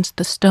drummed against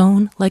the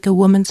stone like a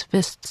woman's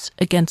fists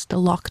against a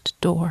locked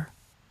door.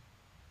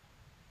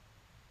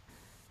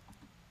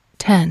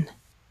 10.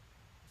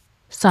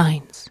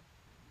 Signs.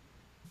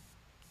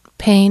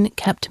 Pain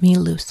kept me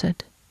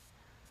lucid.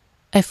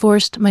 I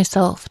forced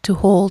myself to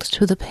hold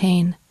to the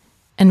pain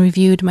and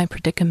reviewed my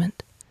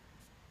predicament.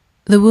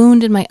 The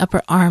wound in my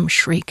upper arm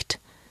shrieked.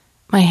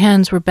 My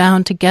hands were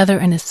bound together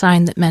in a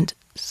sign that meant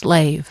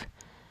slave.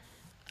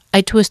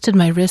 I twisted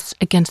my wrists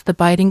against the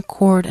biting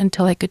cord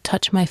until I could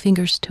touch my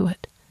fingers to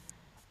it.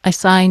 I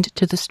signed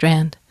to the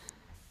strand,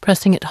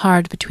 pressing it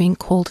hard between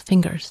cold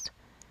fingers.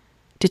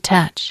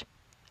 Detach,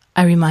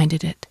 I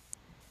reminded it.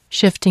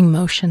 Shifting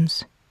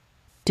motions.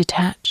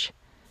 Detach.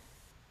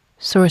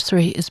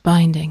 Sorcery is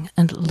binding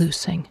and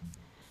loosing.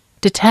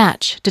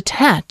 Detach!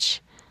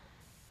 Detach!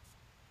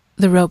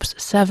 The ropes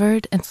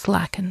severed and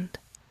slackened.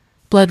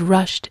 Blood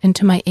rushed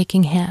into my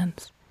aching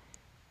hands.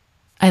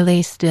 I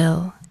lay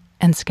still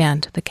and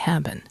scanned the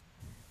cabin.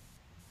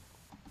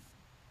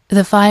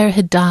 The fire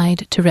had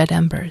died to red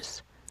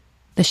embers.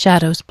 The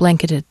shadows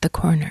blanketed the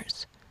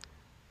corners.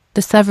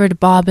 The severed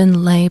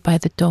bobbin lay by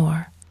the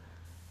door.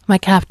 My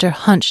captor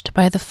hunched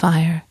by the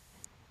fire,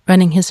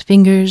 running his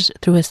fingers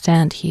through a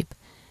sand heap,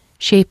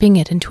 shaping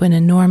it into an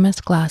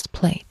enormous glass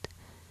plate.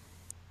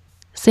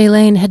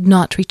 Celaine had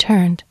not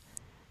returned.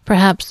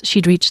 Perhaps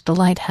she'd reached the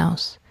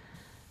lighthouse.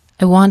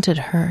 I wanted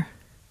her.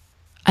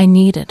 I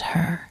needed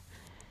her.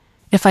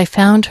 If I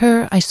found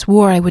her, I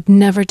swore I would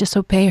never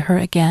disobey her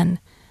again.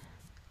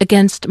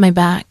 Against my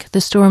back,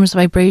 the storm's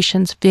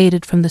vibrations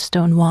faded from the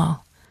stone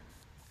wall.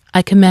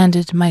 I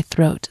commanded my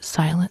throat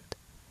silent.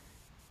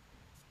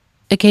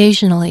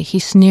 Occasionally he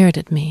sneered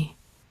at me,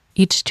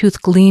 each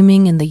tooth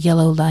gleaming in the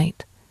yellow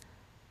light.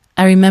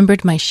 I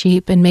remembered my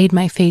sheep and made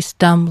my face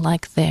dumb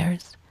like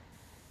theirs.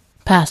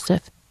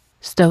 Passive,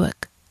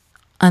 stoic,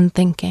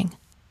 unthinking,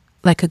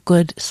 like a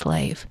good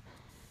slave.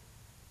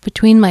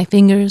 Between my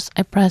fingers,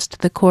 I pressed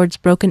the cord's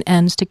broken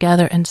ends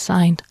together and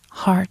signed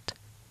heart,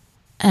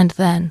 and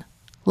then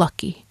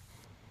lucky.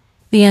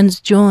 The ends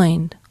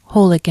joined,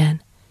 whole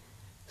again.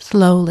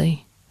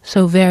 Slowly,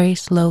 so very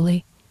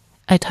slowly,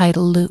 I tied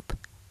a loop,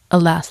 a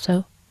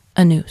lasso,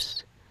 a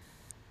noose.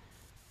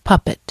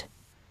 Puppet.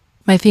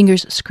 My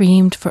fingers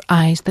screamed for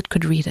eyes that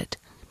could read it.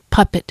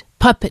 Puppet,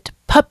 puppet,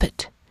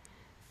 puppet.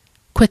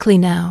 Quickly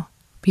now,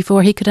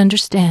 before he could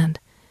understand,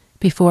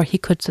 before he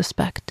could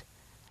suspect,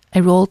 I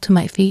rolled to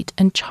my feet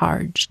and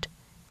charged.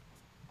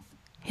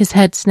 His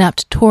head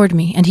snapped toward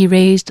me, and he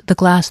raised the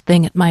glass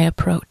thing at my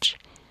approach.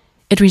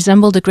 It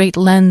resembled a great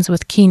lens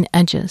with keen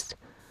edges.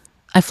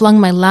 I flung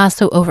my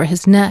lasso over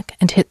his neck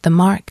and hit the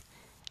mark,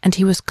 and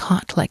he was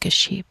caught like a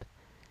sheep.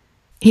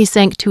 He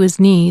sank to his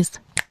knees.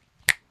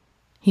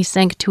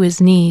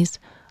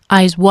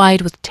 Eyes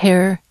wide with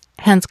terror,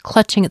 hands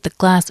clutching at the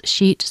glass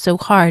sheet so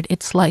hard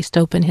it sliced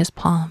open his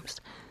palms.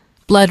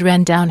 Blood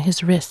ran down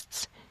his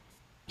wrists.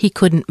 He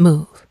couldn't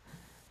move.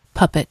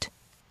 Puppet,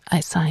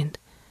 I signed.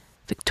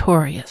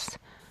 Victorious.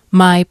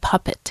 My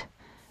puppet.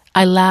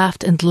 I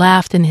laughed and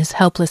laughed in his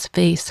helpless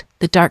face,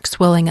 the dark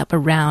swelling up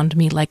around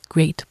me like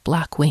great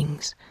black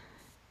wings.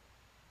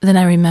 Then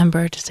I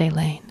remembered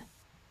Celaine.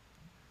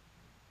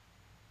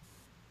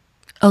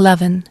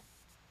 11.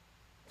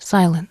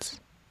 Silence.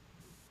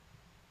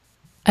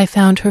 I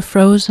found her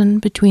frozen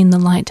between the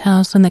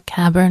lighthouse and the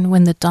cavern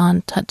when the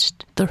dawn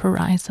touched the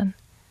horizon.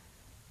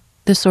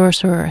 The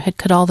sorcerer had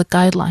cut all the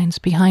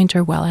guidelines behind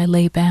her while I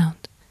lay bound.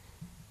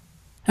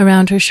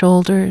 Around her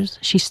shoulders,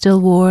 she still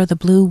wore the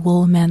blue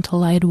wool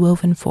mantle I had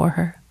woven for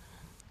her.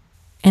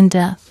 In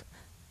death,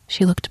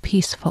 she looked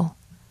peaceful.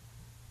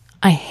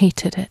 I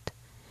hated it.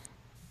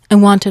 I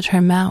wanted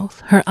her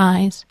mouth, her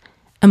eyes,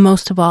 and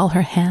most of all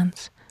her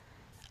hands.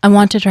 I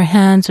wanted her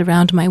hands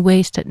around my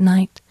waist at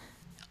night.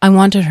 I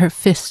wanted her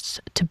fists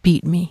to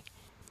beat me.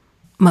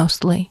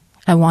 Mostly,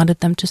 I wanted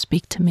them to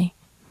speak to me,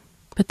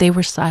 but they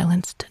were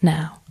silenced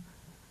now.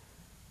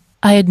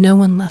 I had no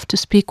one left to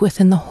speak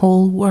with in the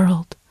whole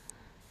world.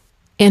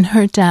 In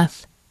her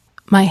death,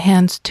 my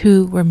hands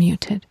too were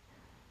muted,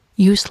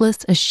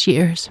 useless as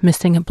shears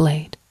missing a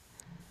blade.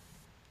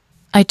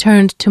 I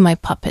turned to my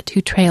puppet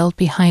who trailed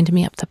behind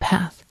me up the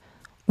path.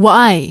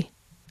 "Why?"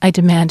 I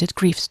demanded,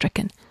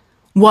 grief-stricken.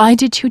 "Why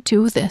did you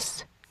do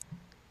this?"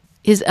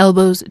 His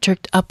elbows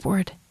jerked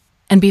upward,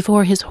 and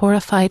before his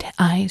horrified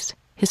eyes,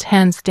 his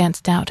hands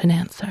danced out an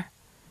answer.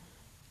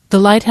 The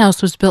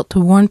lighthouse was built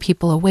to warn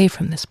people away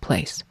from this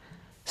place.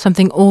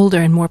 Something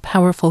older and more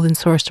powerful than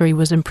sorcery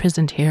was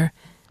imprisoned here,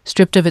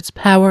 stripped of its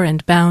power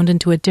and bound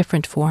into a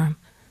different form,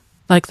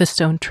 like the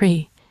stone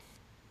tree.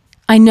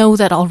 I know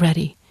that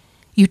already.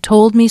 You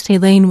told me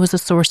Celaine was a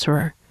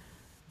sorcerer.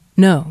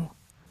 No,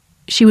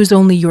 she was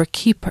only your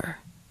keeper,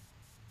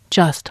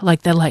 just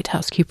like the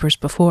lighthouse keepers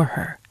before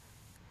her.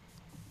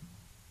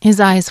 His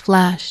eyes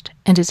flashed,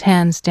 and his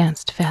hands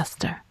danced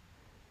faster.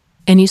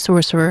 Any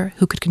sorcerer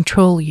who could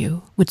control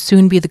you would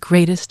soon be the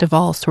greatest of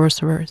all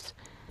sorcerers.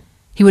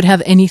 He would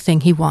have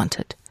anything he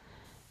wanted.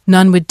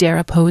 None would dare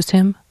oppose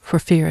him for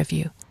fear of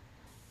you.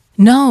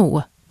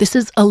 "No, this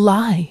is a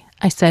lie,"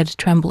 I said,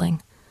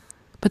 trembling.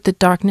 But the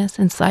darkness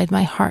inside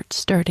my heart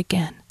stirred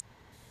again,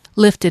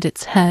 lifted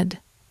its head,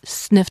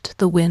 sniffed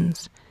the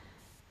winds.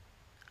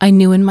 I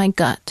knew in my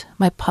gut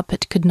my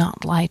puppet could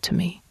not lie to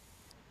me.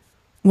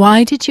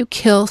 "Why did you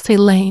kill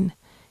Celaine?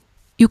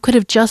 You could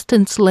have just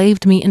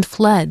enslaved me and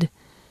fled.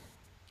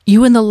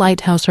 You and the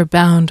lighthouse are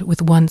bound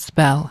with one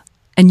spell,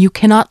 and you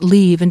cannot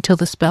leave until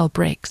the spell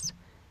breaks.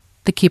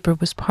 The keeper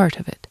was part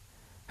of it.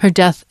 Her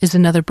death is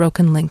another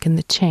broken link in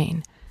the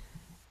chain.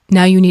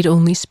 Now you need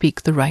only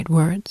speak the right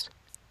words,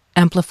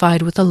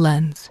 amplified with a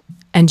lens,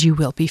 and you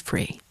will be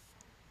free.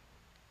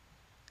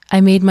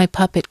 I made my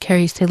puppet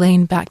carry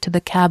Selene back to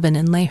the cabin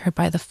and lay her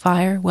by the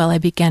fire while I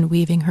began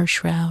weaving her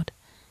shroud.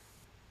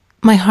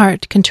 My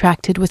heart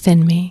contracted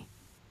within me.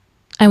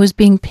 I was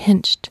being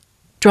pinched,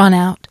 drawn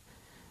out,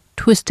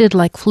 twisted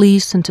like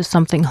fleece into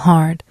something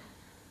hard.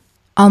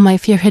 All my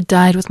fear had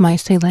died with my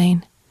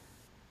Selene.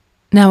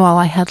 Now all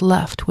I had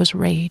left was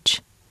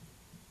rage.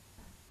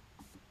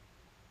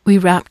 We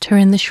wrapped her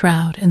in the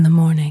shroud in the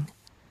morning.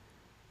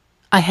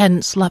 I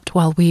hadn't slept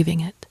while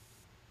weaving it.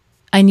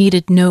 I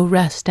needed no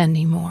rest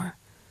any more.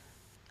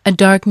 A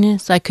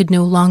darkness I could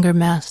no longer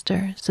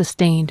master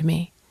sustained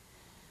me.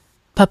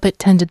 Puppet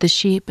tended the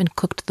sheep and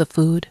cooked the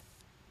food,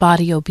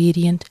 body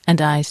obedient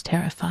and eyes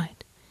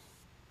terrified.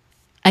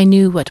 I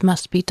knew what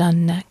must be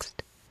done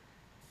next.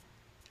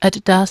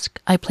 At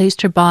dusk, I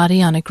placed her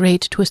body on a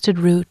great twisted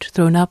root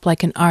thrown up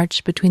like an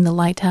arch between the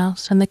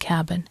lighthouse and the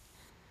cabin.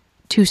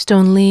 2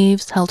 stone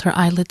leaves held her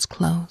eyelids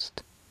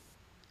closed.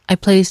 I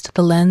placed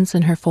the lens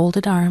in her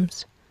folded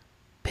arms,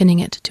 pinning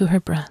it to her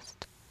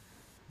breast.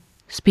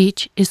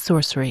 Speech is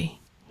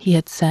sorcery, he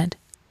had said.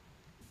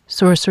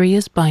 Sorcery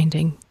is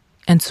binding,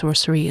 and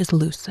sorcery is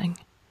loosing.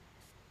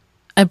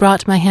 I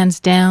brought my hands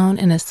down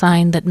in a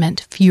sign that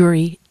meant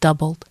fury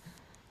doubled,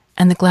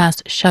 and the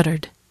glass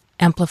shuddered,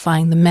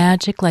 amplifying the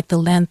magic like the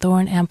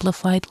lanthorn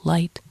amplified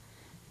light.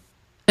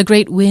 A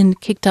great wind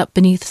kicked up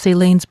beneath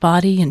Selene's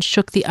body and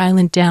shook the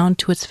island down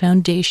to its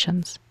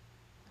foundations.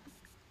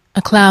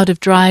 A cloud of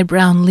dry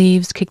brown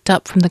leaves kicked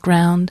up from the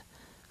ground,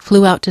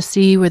 flew out to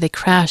sea where they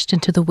crashed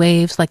into the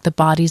waves like the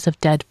bodies of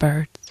dead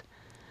birds.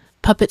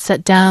 Puppet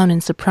sat down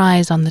in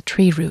surprise on the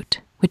tree root,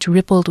 which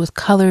rippled with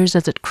colors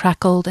as it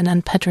crackled and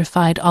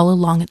unpetrified all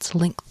along its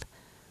length,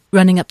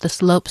 running up the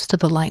slopes to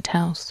the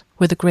lighthouse,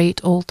 where the great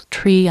old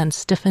tree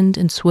unstiffened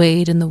and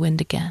swayed in the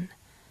wind again.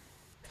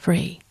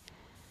 Free.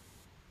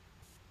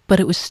 But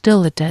it was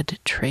still a dead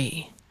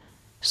tree.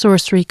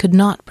 Sorcery could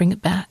not bring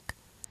it back,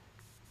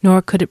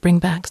 nor could it bring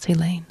back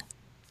Selene.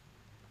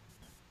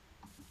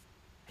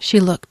 She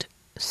looked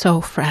so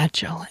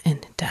fragile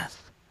in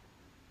death.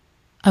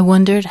 I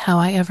wondered how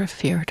I ever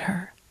feared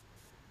her.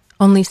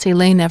 Only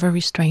Selene ever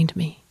restrained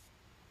me,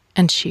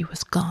 and she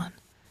was gone.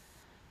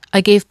 I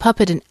gave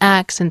Puppet an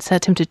axe and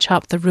set him to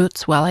chop the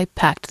roots while I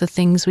packed the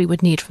things we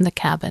would need from the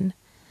cabin.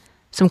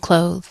 Some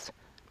clothes,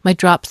 my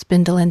drop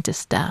spindle and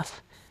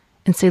distaff,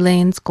 and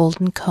Selene's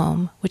golden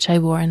comb, which I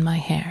wore in my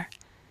hair.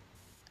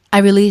 I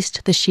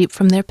released the sheep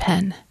from their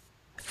pen.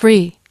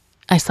 Free,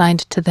 I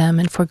signed to them,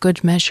 and for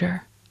good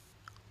measure.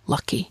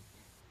 Lucky.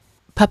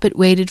 Puppet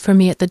waited for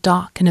me at the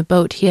dock in a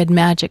boat he had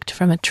magicked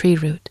from a tree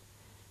root.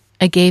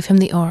 I gave him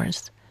the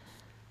oars.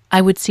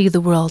 I would see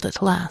the world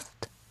at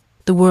last,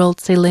 the world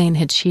Selene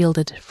had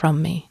shielded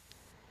from me.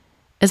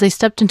 As I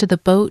stepped into the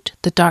boat,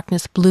 the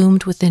darkness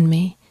bloomed within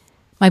me,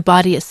 my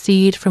body a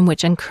seed from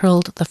which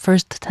uncurled the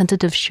first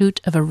tentative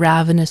shoot of a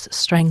ravenous,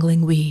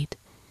 strangling weed.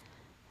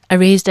 I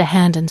raised a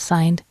hand and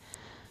signed,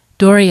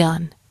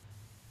 Dorian.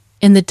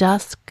 In the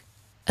dusk,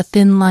 a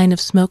thin line of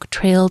smoke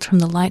trailed from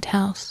the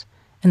lighthouse,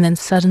 and then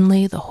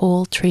suddenly the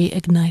whole tree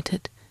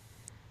ignited.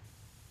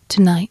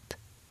 Tonight,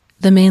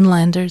 the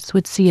mainlanders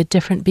would see a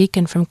different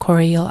beacon from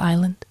Coriel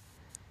Island.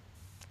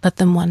 Let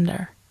them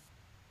wonder.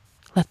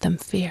 Let them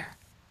fear.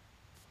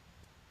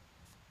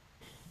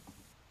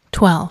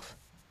 12.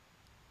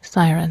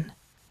 Siren.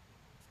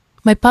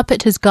 My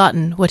puppet has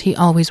gotten what he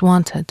always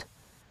wanted,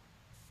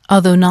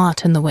 although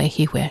not in the way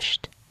he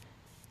wished.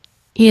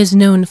 He is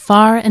known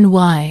far and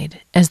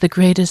wide as the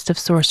greatest of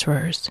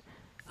sorcerers,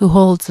 who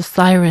holds the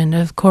siren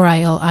of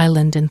Coriel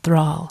Island in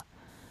thrall.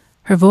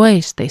 Her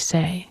voice, they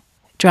say,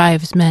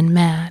 drives men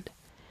mad.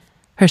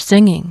 Her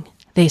singing,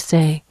 they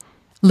say,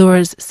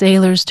 lures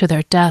sailors to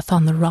their death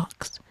on the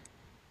rocks.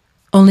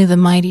 Only the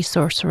mighty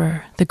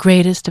sorcerer, the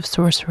greatest of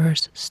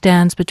sorcerers,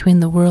 stands between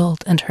the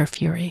world and her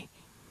fury.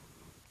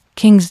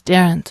 Kings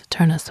daren't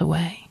turn us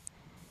away.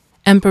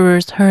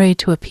 Emperors hurry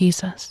to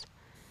appease us.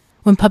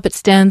 When Puppet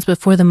stands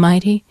before the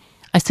mighty,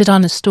 I sit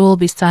on a stool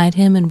beside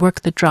him and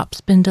work the drop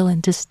spindle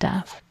and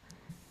distaff.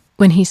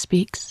 When he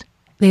speaks,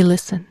 they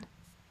listen,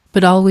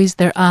 but always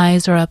their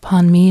eyes are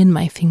upon me and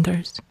my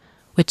fingers,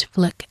 which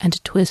flick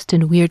and twist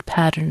in weird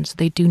patterns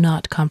they do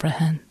not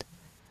comprehend.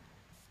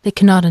 They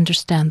cannot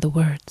understand the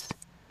words,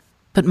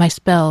 but my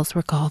spells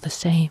work all the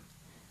same.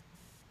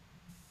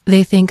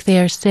 They think they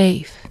are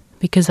safe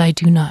because I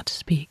do not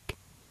speak.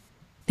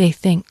 They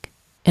think,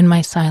 in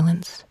my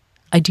silence,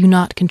 I do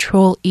not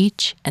control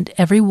each and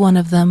every one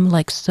of them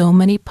like so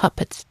many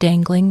puppets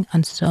dangling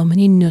on so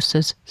many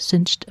nooses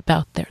cinched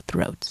about their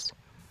throats.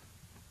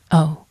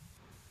 Oh,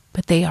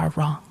 but they are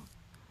wrong.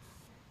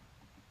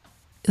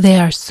 They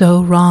are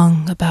so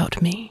wrong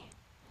about me.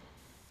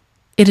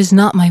 It is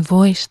not my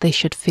voice they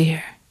should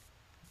fear,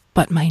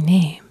 but my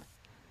name,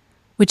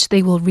 which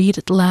they will read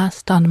at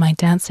last on my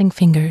dancing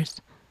fingers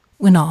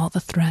when all the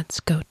threads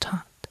go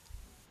taut.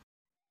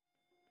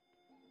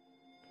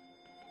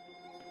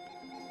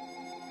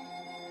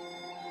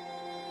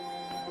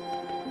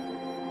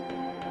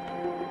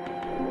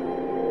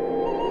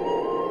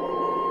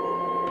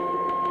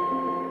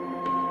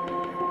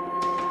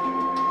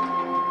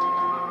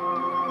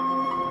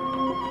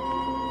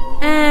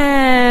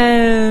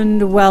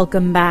 And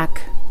welcome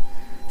back.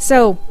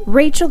 So,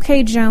 Rachel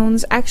K.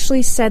 Jones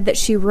actually said that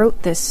she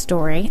wrote this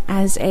story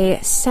as a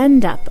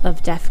send-up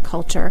of deaf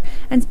culture,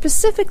 and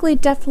specifically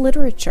deaf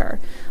literature.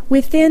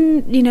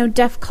 Within,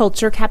 deaf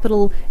culture,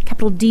 capital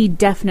D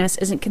deafness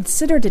isn't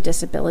considered a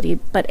disability,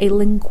 but a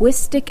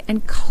linguistic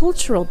and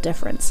cultural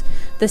difference.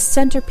 The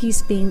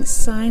centerpiece being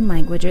sign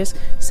languages,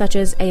 such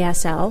as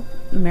ASL,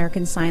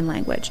 American Sign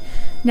Language.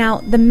 Now,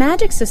 the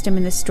magic system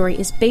in this story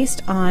is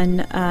based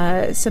on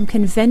some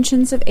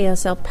conventions of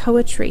ASL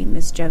poetry,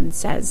 Ms. Jones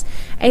says.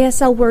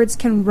 ASL words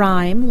can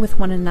rhyme with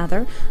one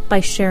another by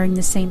sharing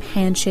the same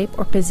hand shape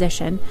or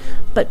position,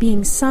 but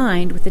being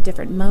signed with a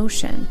different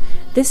motion.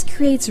 This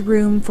creates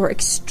room for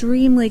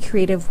extremely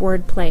creative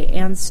wordplay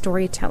and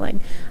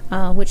storytelling,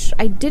 which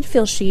I did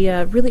feel she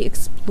really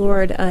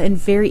explored in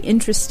very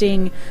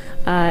interesting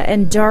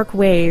and dark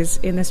ways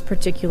in this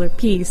particular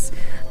piece.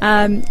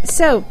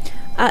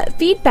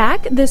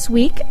 Feedback this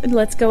week,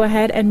 let's go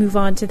ahead and move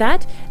on to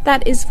that.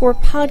 That is for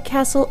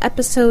PodCastle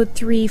episode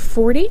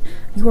 340.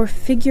 Your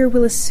figure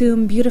will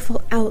assume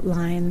beautiful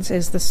outlines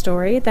is the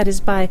story. That is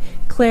by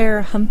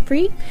Claire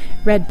Humphrey,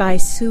 read by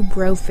Sue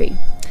Brophy.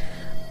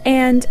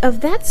 And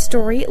of that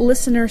story,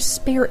 listener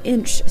Spare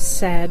Inch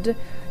said,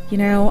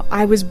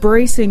 I was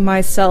bracing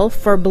myself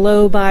for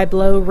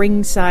blow-by-blow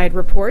ringside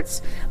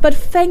reports, but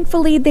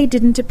thankfully they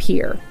didn't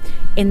appear.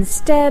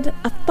 Instead,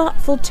 a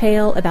thoughtful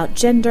tale about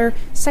gender,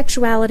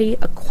 sexuality,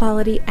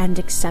 equality, and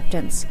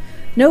acceptance.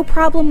 No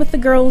problem with the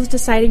girls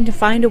deciding to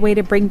find a way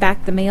to bring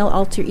back the male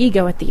alter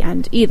ego at the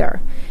end, either.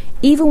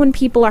 Even when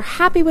people are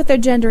happy with their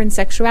gender and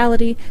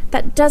sexuality,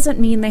 that doesn't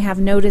mean they have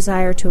no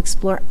desire to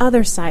explore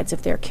other sides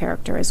of their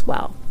character as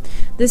well.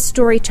 This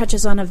story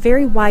touches on a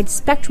very wide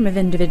spectrum of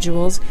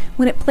individuals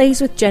when it plays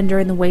with gender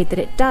in the way that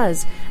it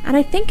does, and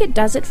I think it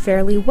does it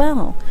fairly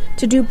well.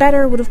 To do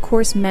better would of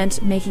course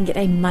meant making it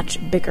a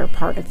much bigger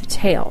part of the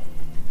tale.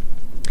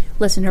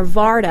 Listener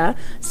Varda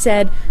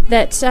said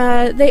that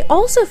they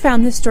also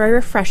found this story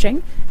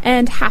refreshing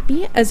and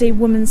happy as a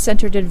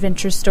woman-centered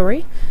adventure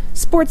story.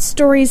 Sports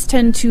stories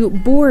tend to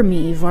bore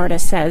me, Varda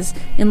says,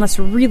 unless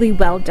really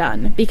well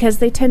done, because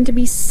they tend to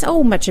be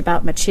so much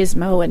about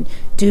machismo and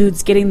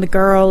dudes getting the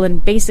girl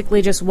and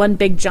basically just one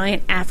big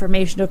giant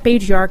affirmation of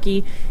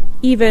patriarchy,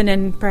 even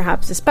and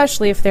perhaps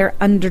especially if their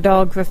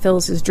underdog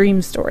fulfills his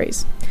dream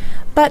stories.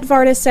 But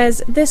Varda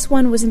says this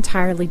one was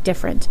entirely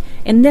different.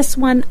 In this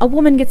one, a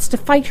woman gets to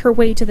fight her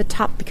way to the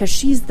top because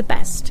she's the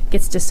best,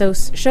 gets to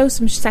show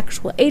some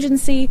sexual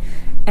agency,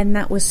 and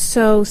that was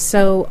so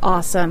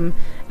awesome,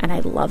 and I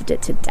loved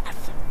it to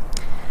death.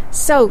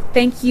 So,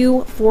 thank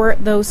you for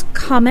those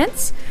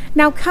comments.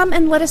 Now come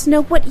and let us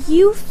know what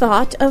you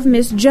thought of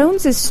Ms.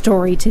 Jones's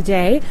story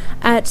today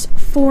at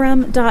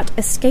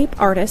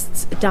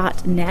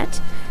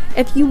forum.escapeartists.net.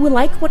 If you would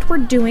like what we're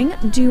doing,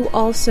 do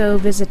also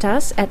visit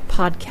us at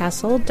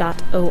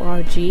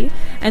podcastle.org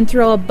and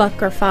throw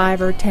 $1 or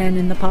 $5 or $10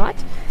 in the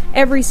pot.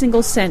 Every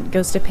single cent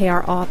goes to pay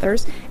our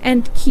authors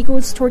and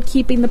goes toward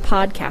keeping the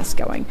podcast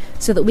going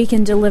so that we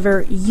can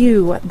deliver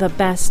you the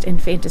best in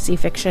fantasy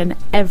fiction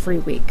every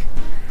week.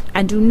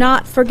 And do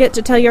not forget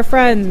to tell your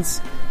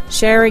friends.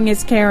 Sharing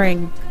is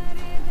caring.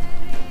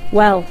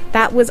 Well,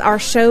 that was our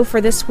show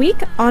for this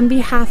week. On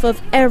behalf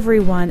of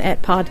everyone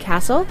at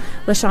PodCastle,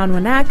 LaShawn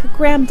Winak,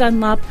 Graham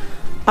Dunlop,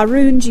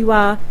 Arun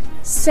Jiwa,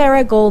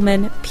 Sarah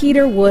Goldman,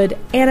 Peter Wood,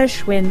 Anna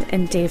Schwind,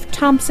 and Dave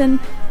Thompson,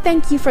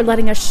 thank you for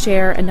letting us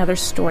share another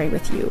story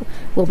with you.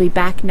 We'll be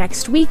back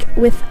next week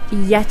with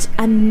yet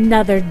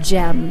another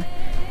gem.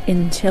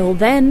 Until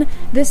then,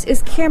 this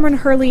is Cameron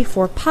Hurley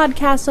for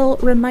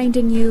PodCastle,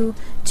 reminding you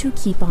to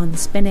keep on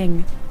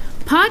spinning.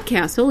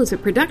 PodCastle is a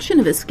production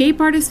of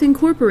Escape Artists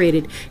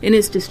Incorporated and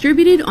is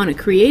distributed on a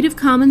Creative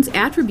Commons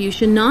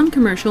Attribution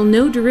Non-Commercial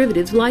No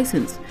Derivatives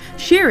license.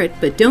 Share it,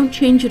 but don't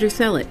change it or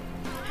sell it.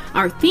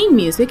 Our theme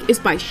music is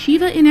by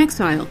Shiva in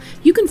Exile.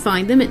 You can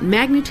find them at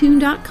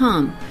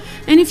magnatune.com.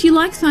 And if you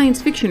like science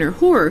fiction or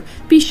horror,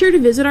 be sure to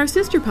visit our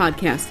sister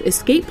podcasts,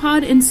 Escape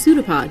Pod and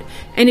Pseudopod.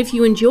 And if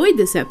you enjoyed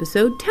this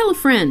episode, tell a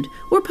friend,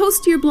 or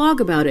post to your blog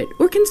about it,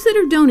 or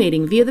consider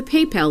donating via the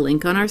PayPal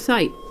link on our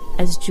site.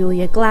 As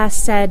Julia Glass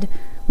said,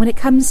 when it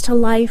comes to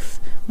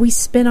life, we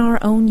spin our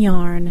own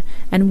yarn,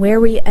 and where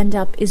we end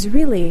up is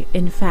really,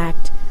 in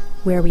fact,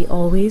 where we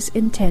always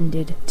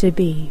intended to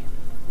be.